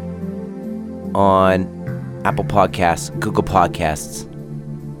 on Apple Podcasts, Google Podcasts,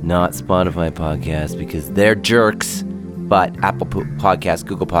 not Spotify Podcasts because they're jerks, but Apple Podcasts,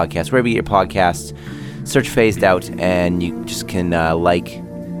 Google Podcasts, wherever you get your podcasts, search Phased Out and you just can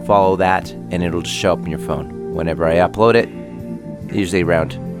follow that, and it'll just show up on your phone whenever I upload it, usually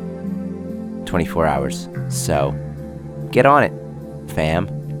around 24 hours. So get on it, fam.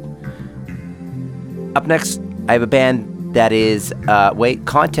 Up next, I have a band that is,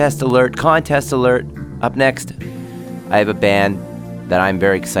 contest alert. Up next, I have a band that I'm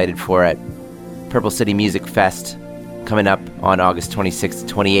very excited for at Purple City Music Fest coming up on August 26th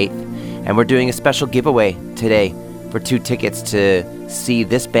to 28th. And we're doing a special giveaway today for 2 tickets to see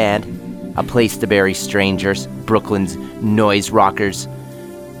this band, A Place to Bury Strangers, Brooklyn's noise rockers,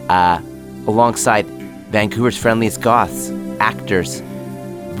 alongside Vancouver's friendliest goths, Actors,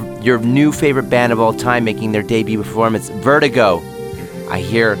 your new favorite band of all time making their debut performance, Vertigo. I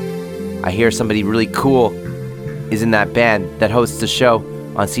hear somebody really cool is in that band that hosts a show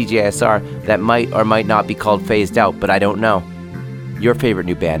on CJSR that might or might not be called Phased Out, but I don't know. Your favorite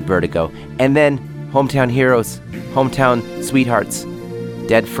new band, Vertigo. And then Hometown Heroes, Hometown Sweethearts,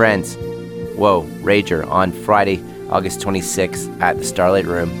 Dead Friends, Rager on Friday, August 26th at the Starlight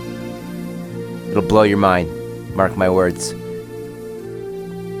Room. It'll blow your mind, mark my words.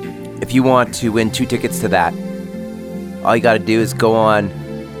 If you want to win 2 tickets to that, all you gotta do is go on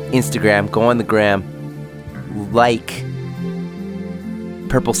Instagram, go on the gram, like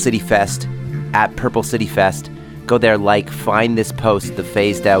Purple City Fest, at Purple City Fest. Go there, find this post, the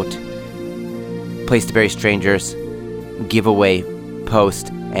Phased Out Place to Bury Strangers giveaway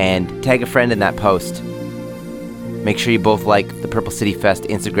post, and tag a friend in that post. Make sure you both like the Purple City Fest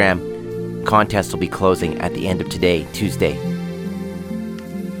Instagram. Contest will be closing at the end of today, Tuesday,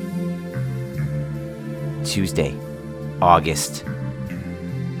 August.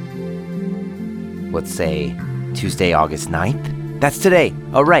 Let's say Tuesday, August 9th? That's today.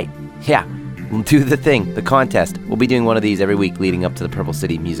 All right. Yeah. We'll do the thing, the contest. We'll be doing one of these every week leading up to the Purple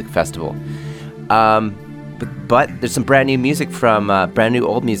City Music Festival. But there's some brand new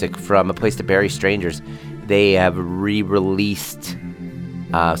old music from A Place to Bury Strangers. They have re-released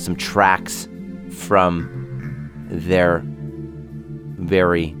some tracks from their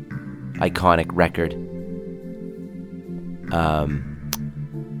very iconic record,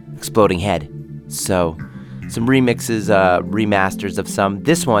 Exploding Head. So some remixes, remasters of some.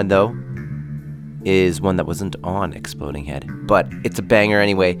 This one, though, is one that wasn't on Exploding Head, but it's a banger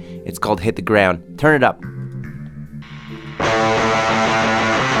anyway. It's called Hit the Ground. Turn it up.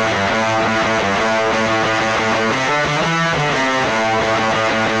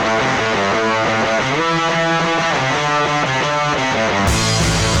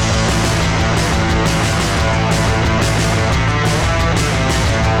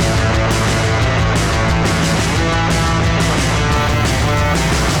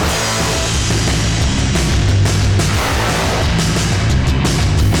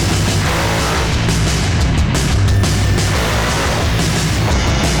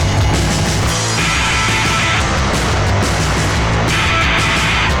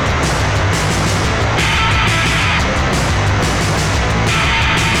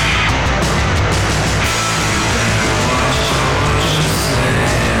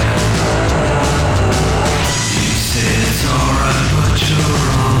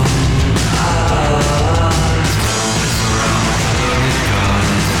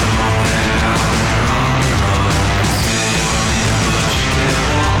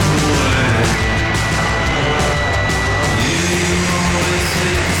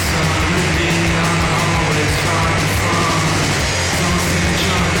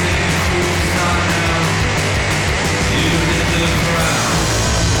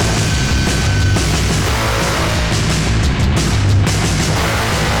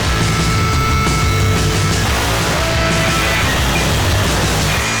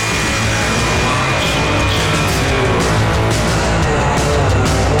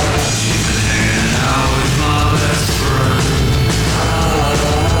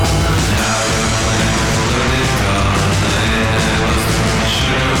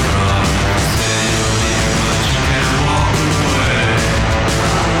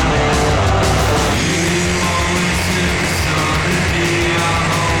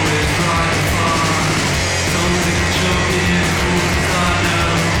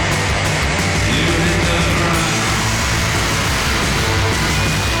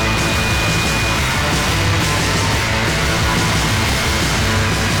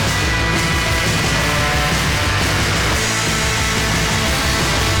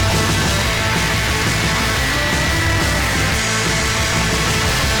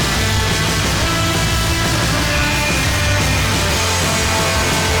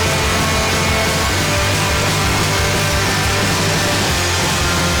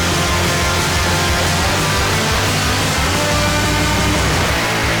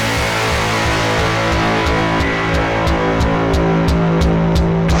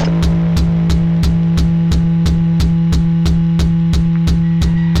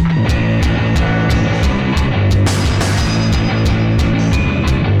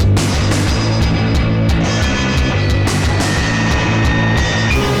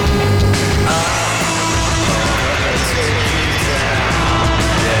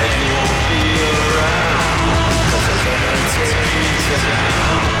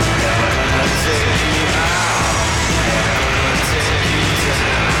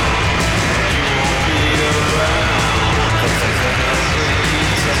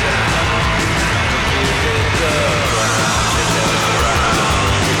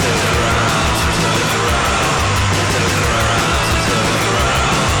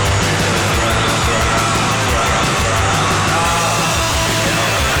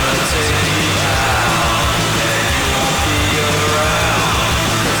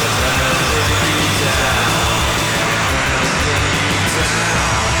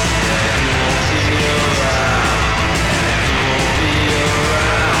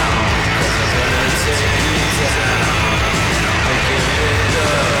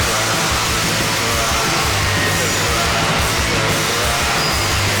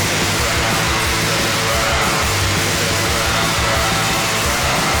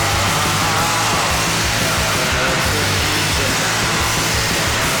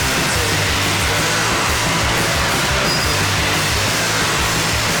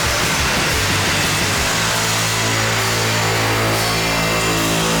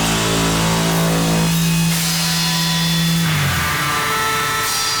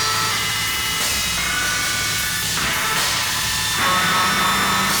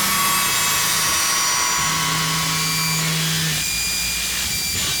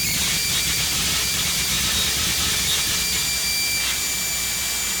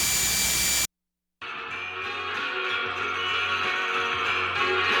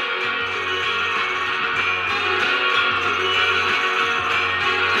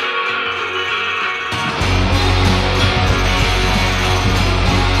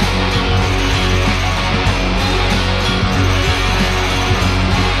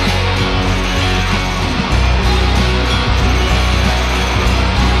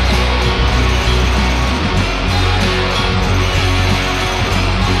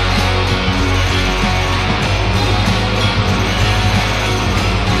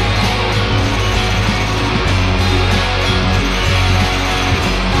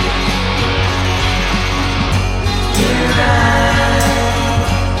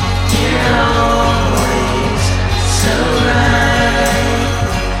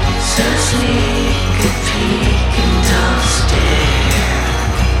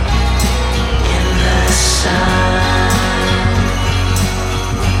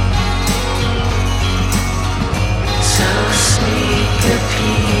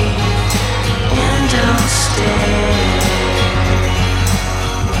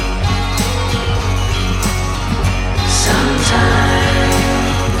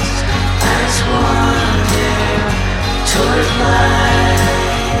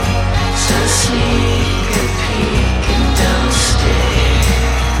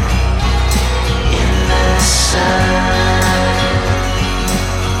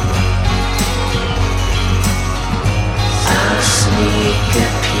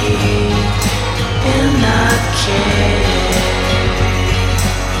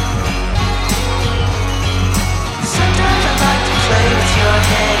 Sometimes I like to play with your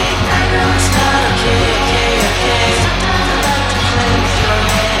head. I know it's not okay, okay, okay. Sometimes I like to play with your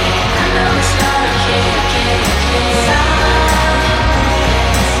head. I know it's not okay, okay, okay. Silence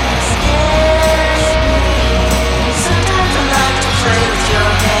scares me. Sometimes I like to play with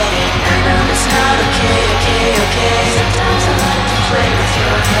your head. I know it's not okay, okay, okay. Sometimes I like to play with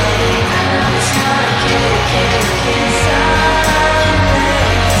your head. I know it's not okay, okay, okay.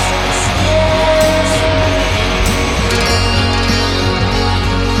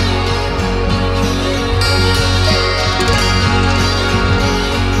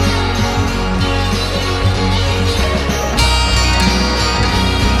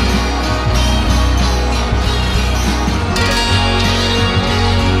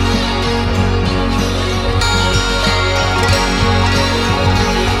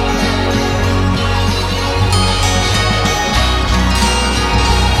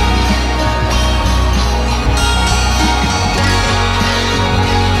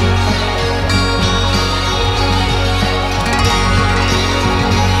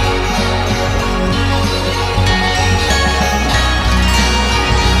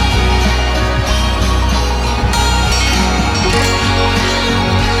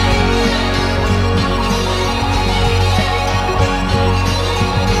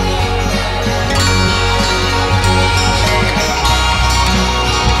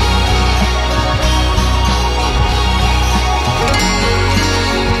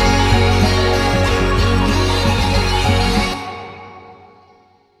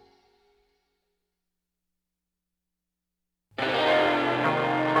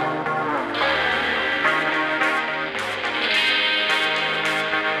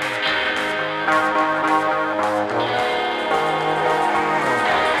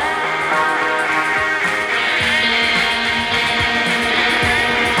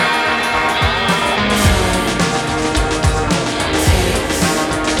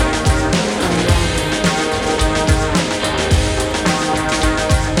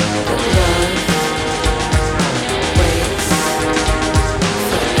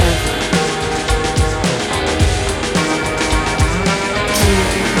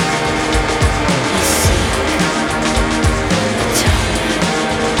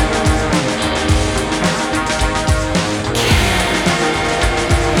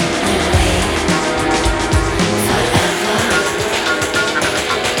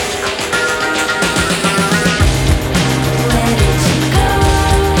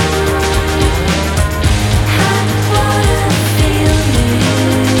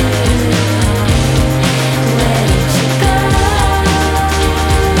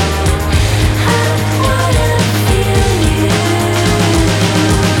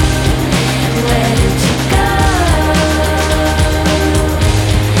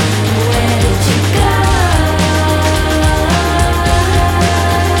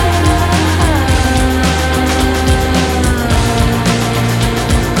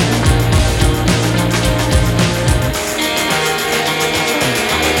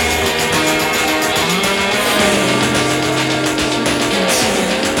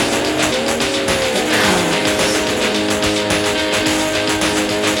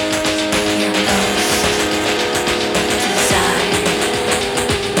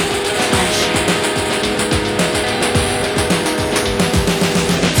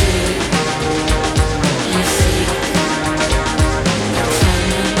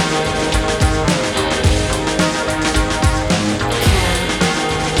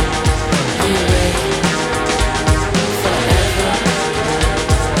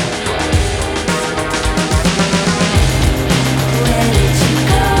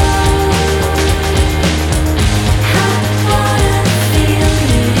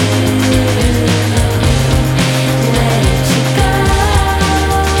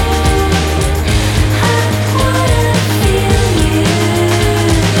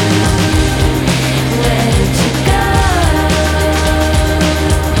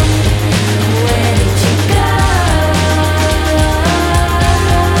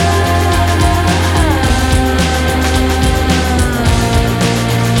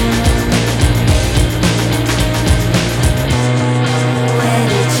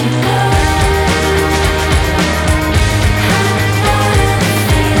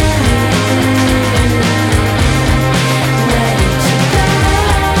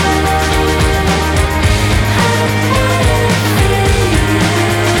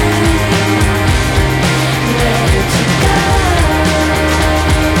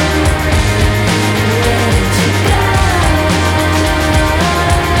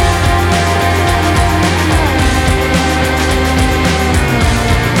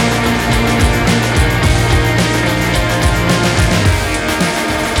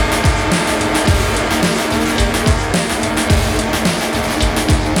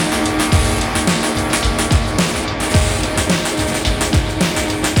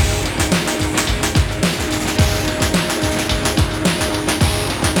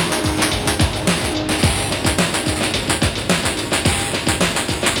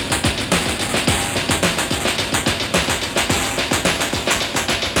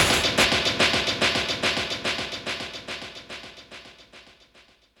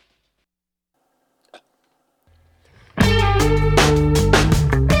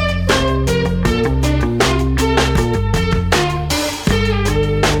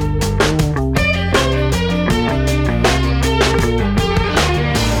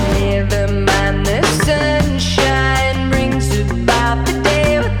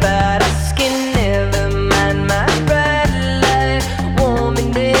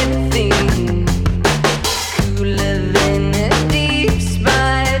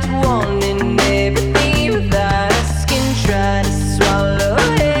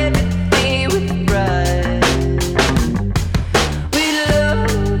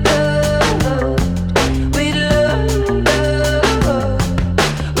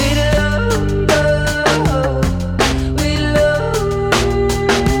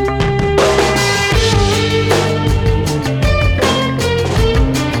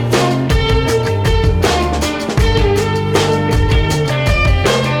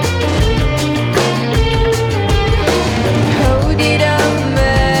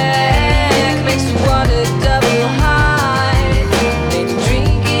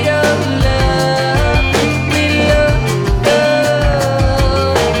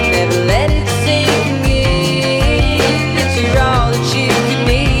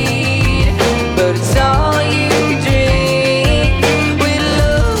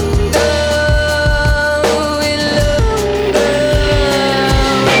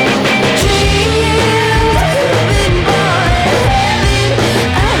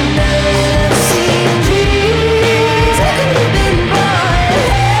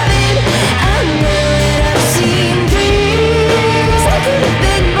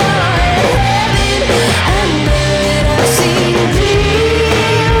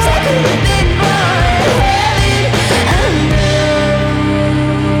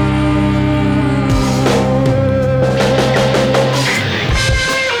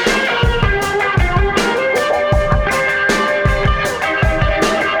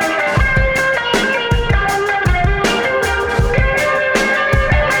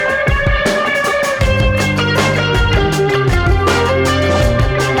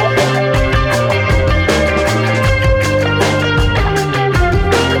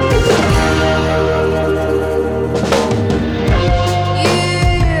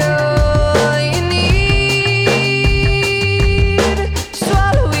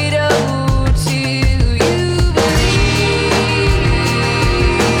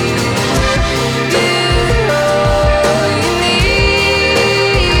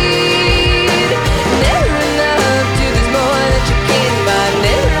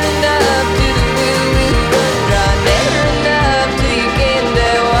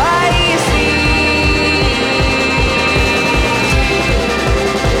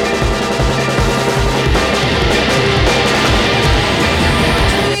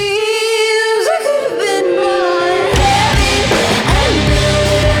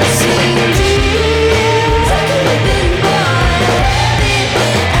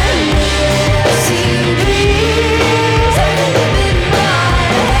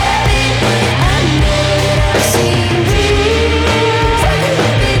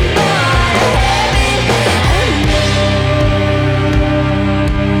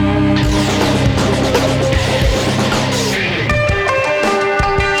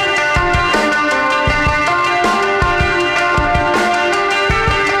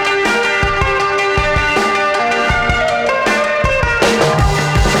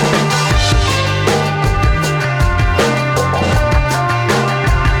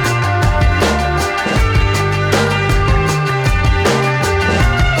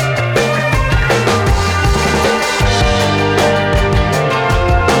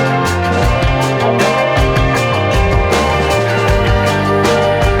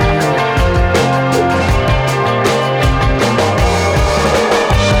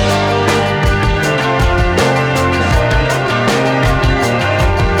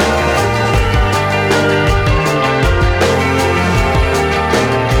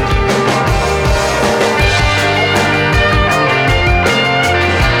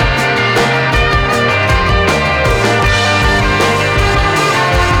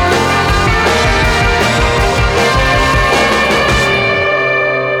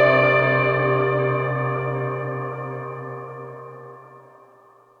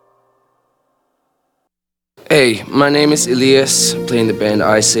 Hey, my name is Elias, playing the band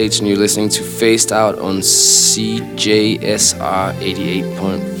Ice Age, and you're listening to Phased Out on CJSR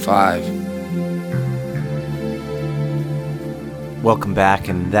 88.5. Welcome back,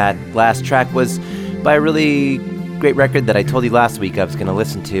 and that last track was by a really great record that I told you last week I was going to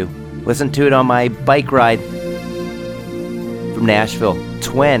listen to. Listen to it on my bike ride from Nashville.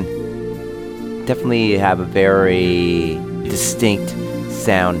 Twen. Definitely have a very distinct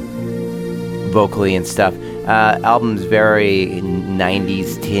sound vocally and stuff. Album's very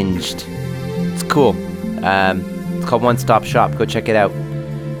 90s tinged. It's cool. It's called One Stop Shop. Go check it out.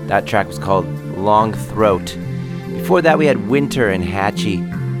 That track was called Long Throat. Before that we had Winter and Hatchie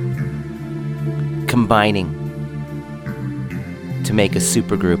combining to make a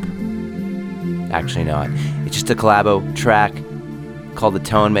supergroup. Actually not. It's just a collabo track called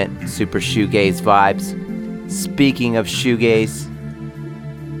Atonement. Super shoegaze vibes. Speaking of shoegaze,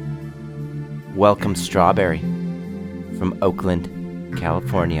 Welcome Strawberry from Oakland,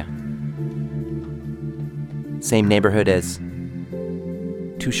 California. Same neighborhood as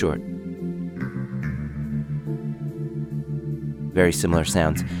Too Short. Very similar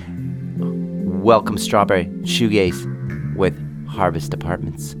sounds. Welcome Strawberry, shoegaze with Harvest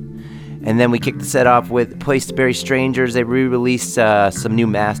Apartments. And then we kicked the set off with Place to Bury Strangers. They re-released some new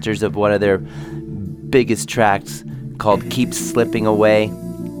masters of one of their biggest tracks called Keep Slipping Away.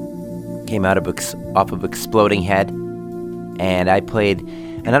 Came out off of Exploding Head. And I played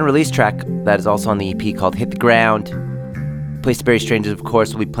an unreleased track that is also on the EP called Hit the Ground. Place to Bury Strangers, of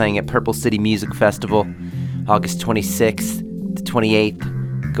course, will be playing at Purple City Music Festival August 26th to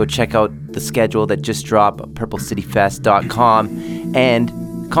 28th. Go check out the schedule that just dropped at purplecityfest.com. And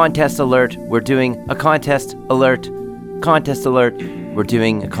contest alert, we're doing a contest alert. We're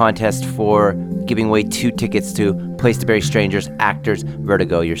doing a contest for giving away 2 tickets to Place to Bury Strangers, Actors,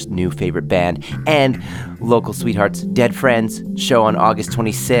 Vertigo, your new favorite band, and Local Sweethearts, Dead Friends show on August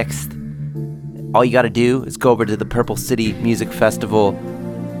 26th. All you gotta do is go over to the Purple City Music Festival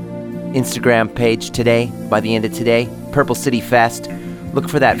Instagram page today, by the end of today, Purple City Fest. Look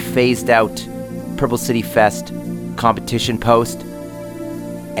for that Phased Out Purple City Fest competition post,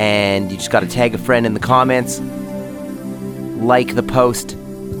 and you just gotta tag a friend in the comments, like the post,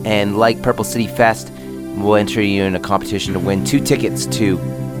 and like Purple City Fest. We'll enter you in a competition to win 2 tickets to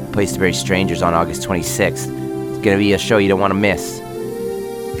Place to Bury Strangers on August 26th. It's gonna be a show you don't want to miss.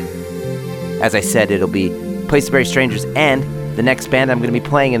 As I said, it'll be Place to Bury Strangers and the next band I'm gonna be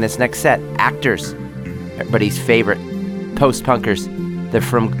playing in this next set, Actors, everybody's favorite post-punkers. They're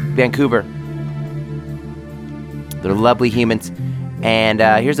from Vancouver. They're lovely humans, and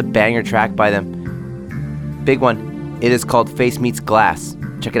here's a banger track by them. Big one. It is called Face Meets Glass.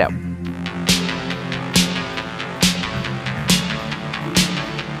 Check it out.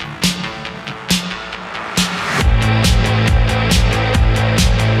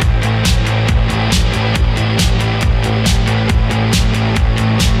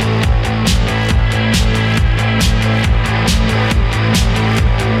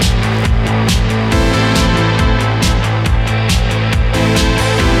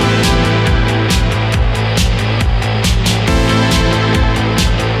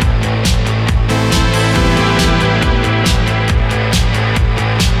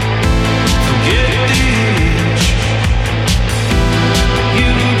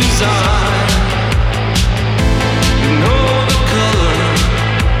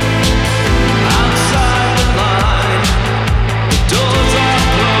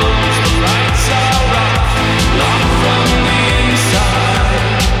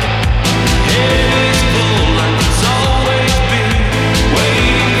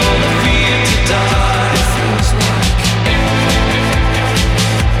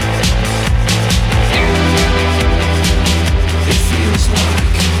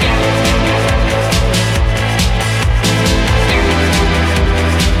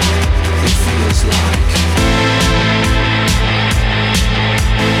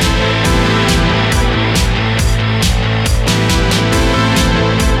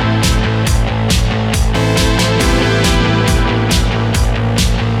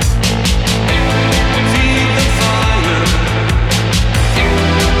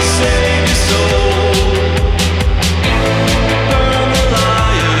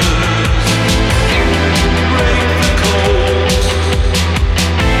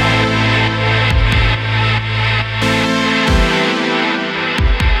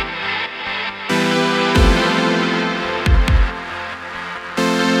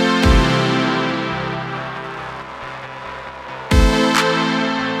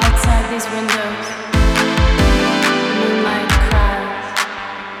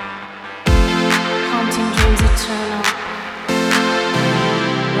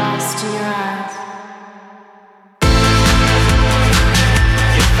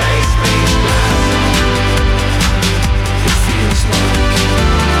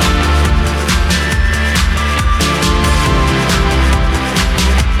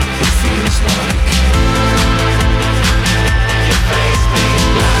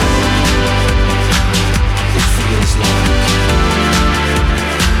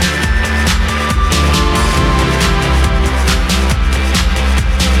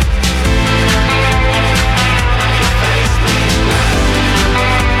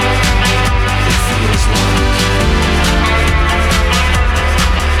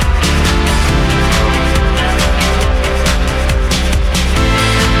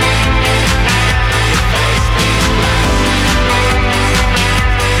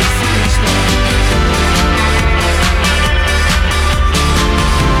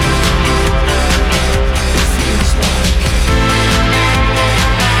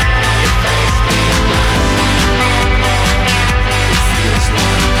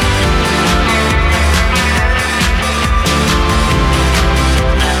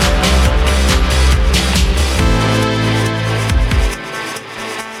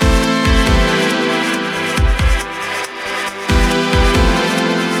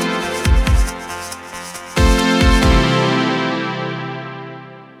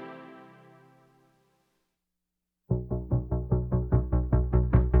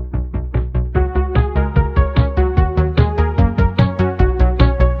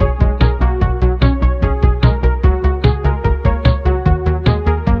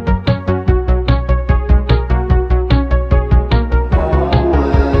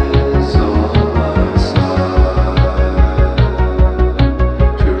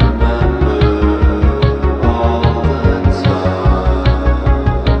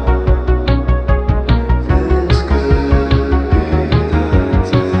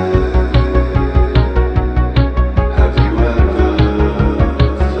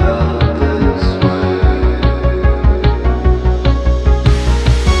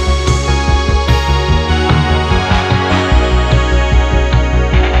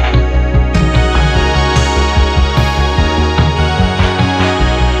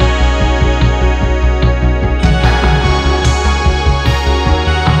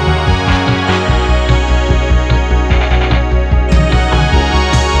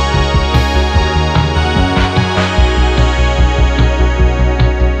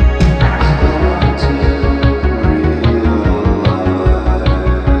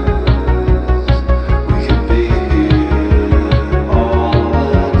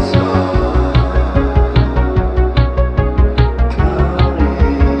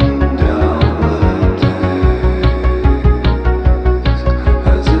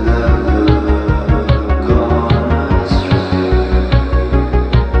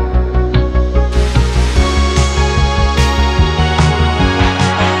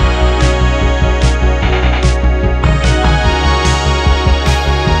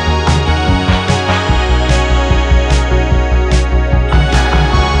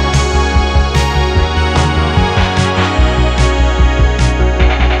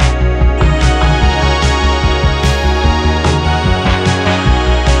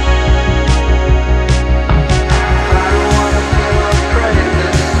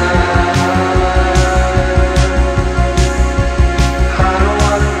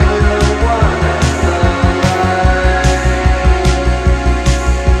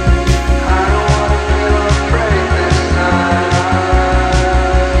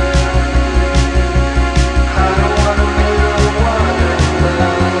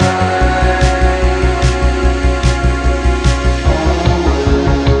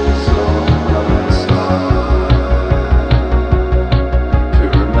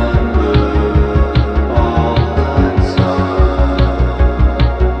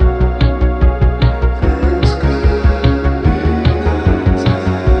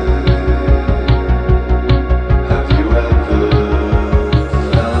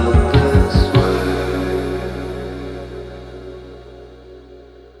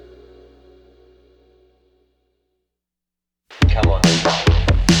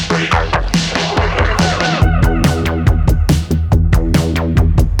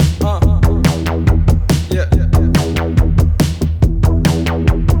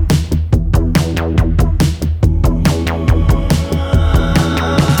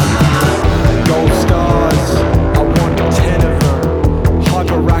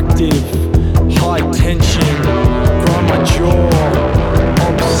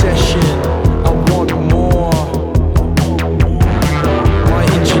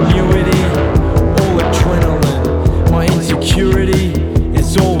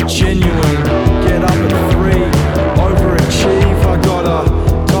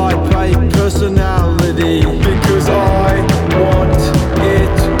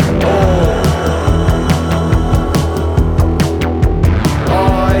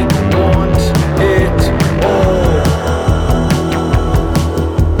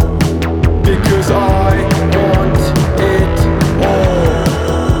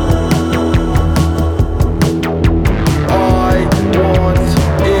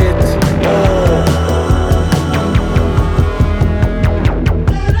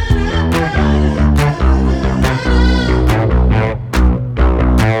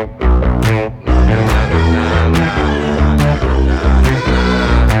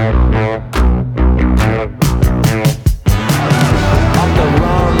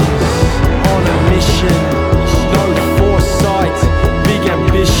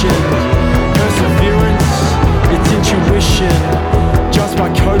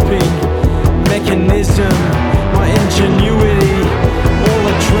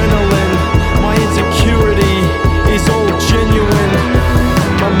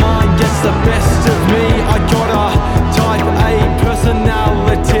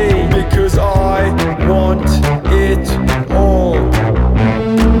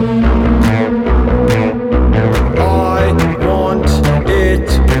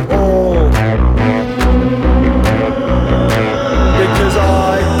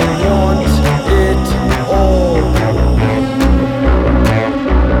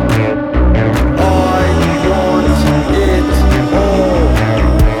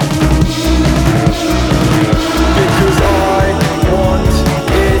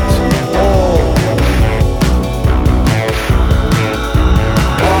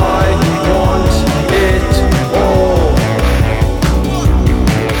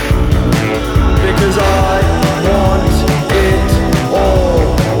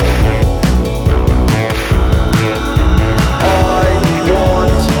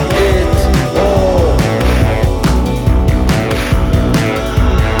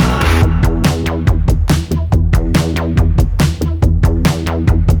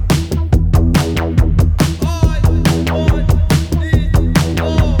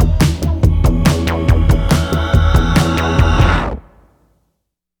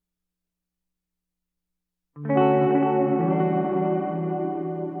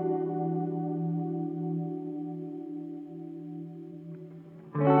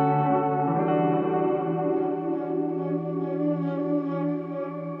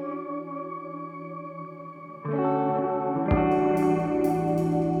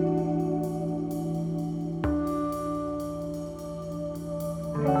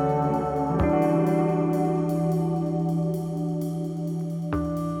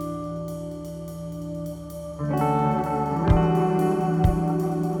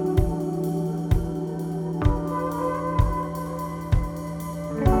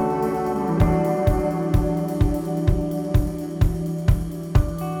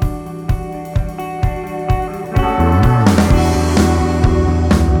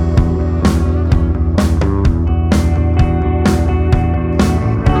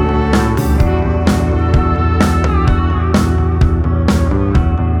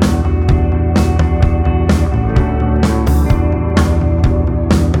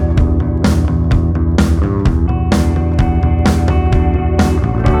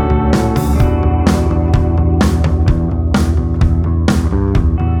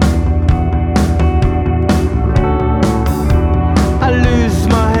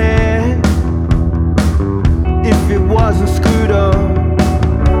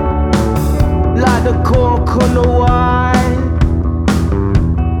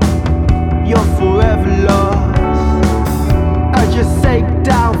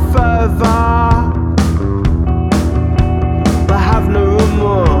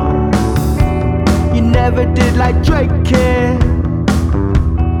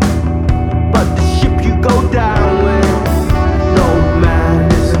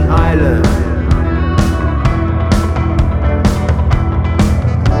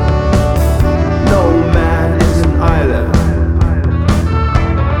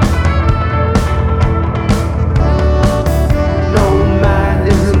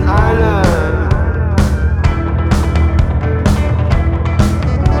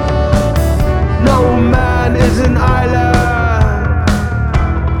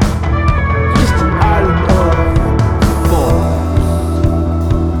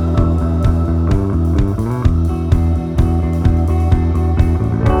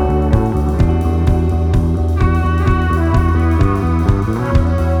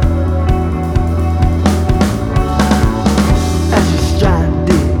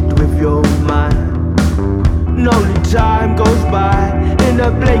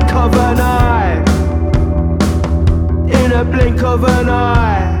 an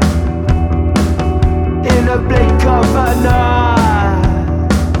eye, in a blink of an eye,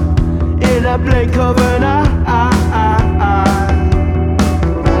 in a blink of an eye.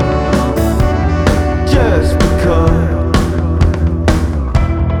 Just because.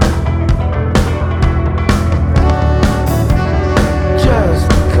 Just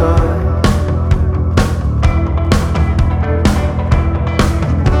because.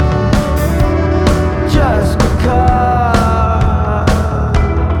 Just because.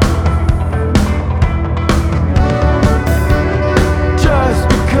 Just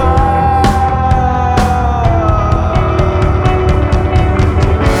because.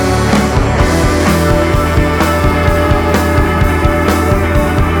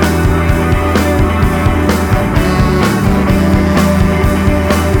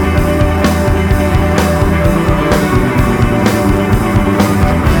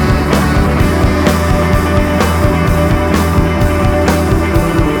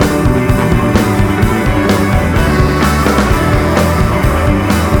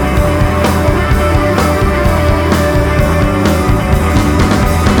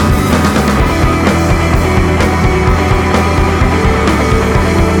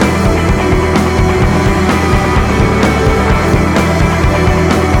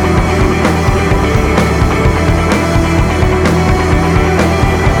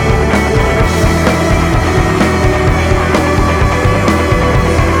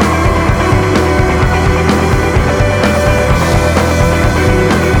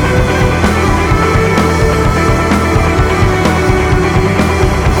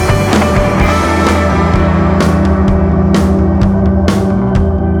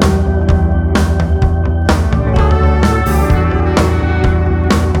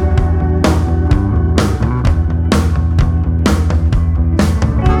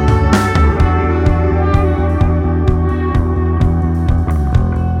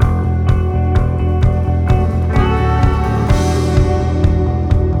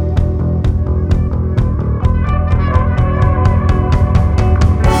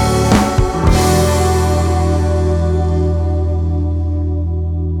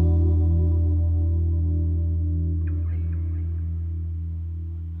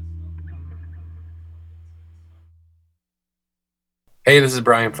 Hey, this is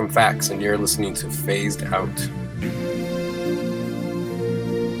Brian from Fax, and you're listening to Phased Out.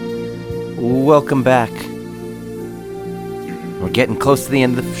 Welcome back. We're getting close to the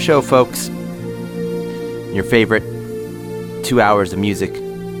end of the show, folks. Your favorite 2 hours of music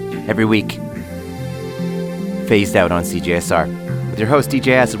every week. Phased Out on CJSR. With your host, DJ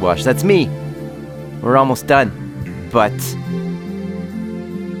Acid Wash. That's me. We're almost done. But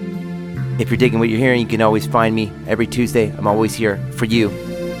if you're digging what you're hearing, you can always find me every Tuesday. I'm always here for you.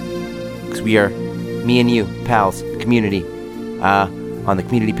 Because we are, me and you, pals, community, on the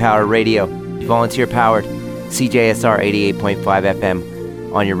Community Power Radio. Volunteer powered, CJSR 88.5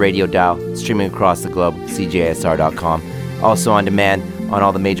 FM on your radio dial, streaming across the globe, CJSR.com. Also on demand on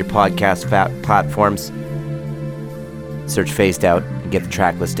all the major podcast platforms. Search Phased Out and get the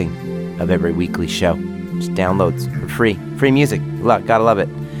track listing of every weekly show. Just downloads for free. Free music. Gotta love it.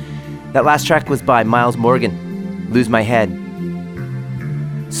 That last track was by Miles Morgan, Lose My Head.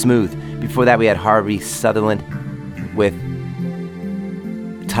 Smooth. Before that we had Harvey Sutherland with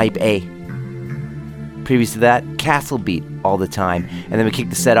Type A. Previous to that, Castle Beat, All the Time. And then we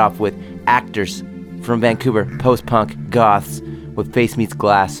kicked the set off with Actors from Vancouver, post-punk goths with Face Meets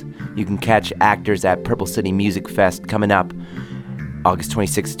Glass. You can catch Actors at Purple City Music Fest coming up August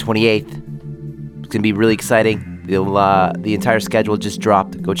 26th to 28th. It's going to be really exciting. The entire schedule just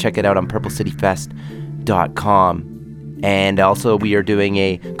dropped. Go check it out on purplecityfest.com. And also we are doing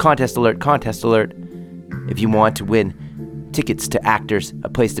a contest alert. If you want to win tickets to Actors, A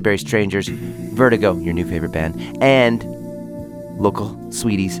Place to Bury Strangers, Vertigo, your new favorite band, and local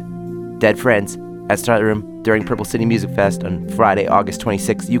sweeties, Dead Friends at Start Room during Purple City Music Fest on Friday, August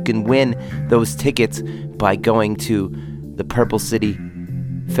 26th. You can win those tickets by going to the Purple City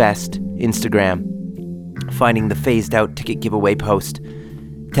Fest Instagram, finding the Phased Out ticket giveaway post,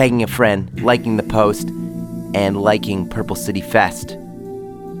 tagging a friend, liking the post, and liking Purple City Fest.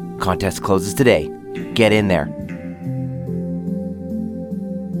 Contest closes today. Get in there.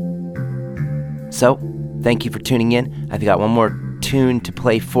 So, thank you for tuning in. I've got one more tune to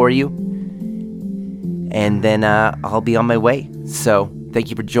play for you, and then I'll be on my way. So, thank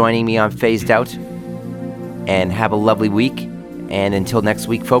you for joining me on Phased Out, and have a lovely week. And until next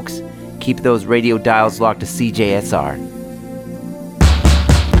week, folks, keep those radio dials locked to CJSR.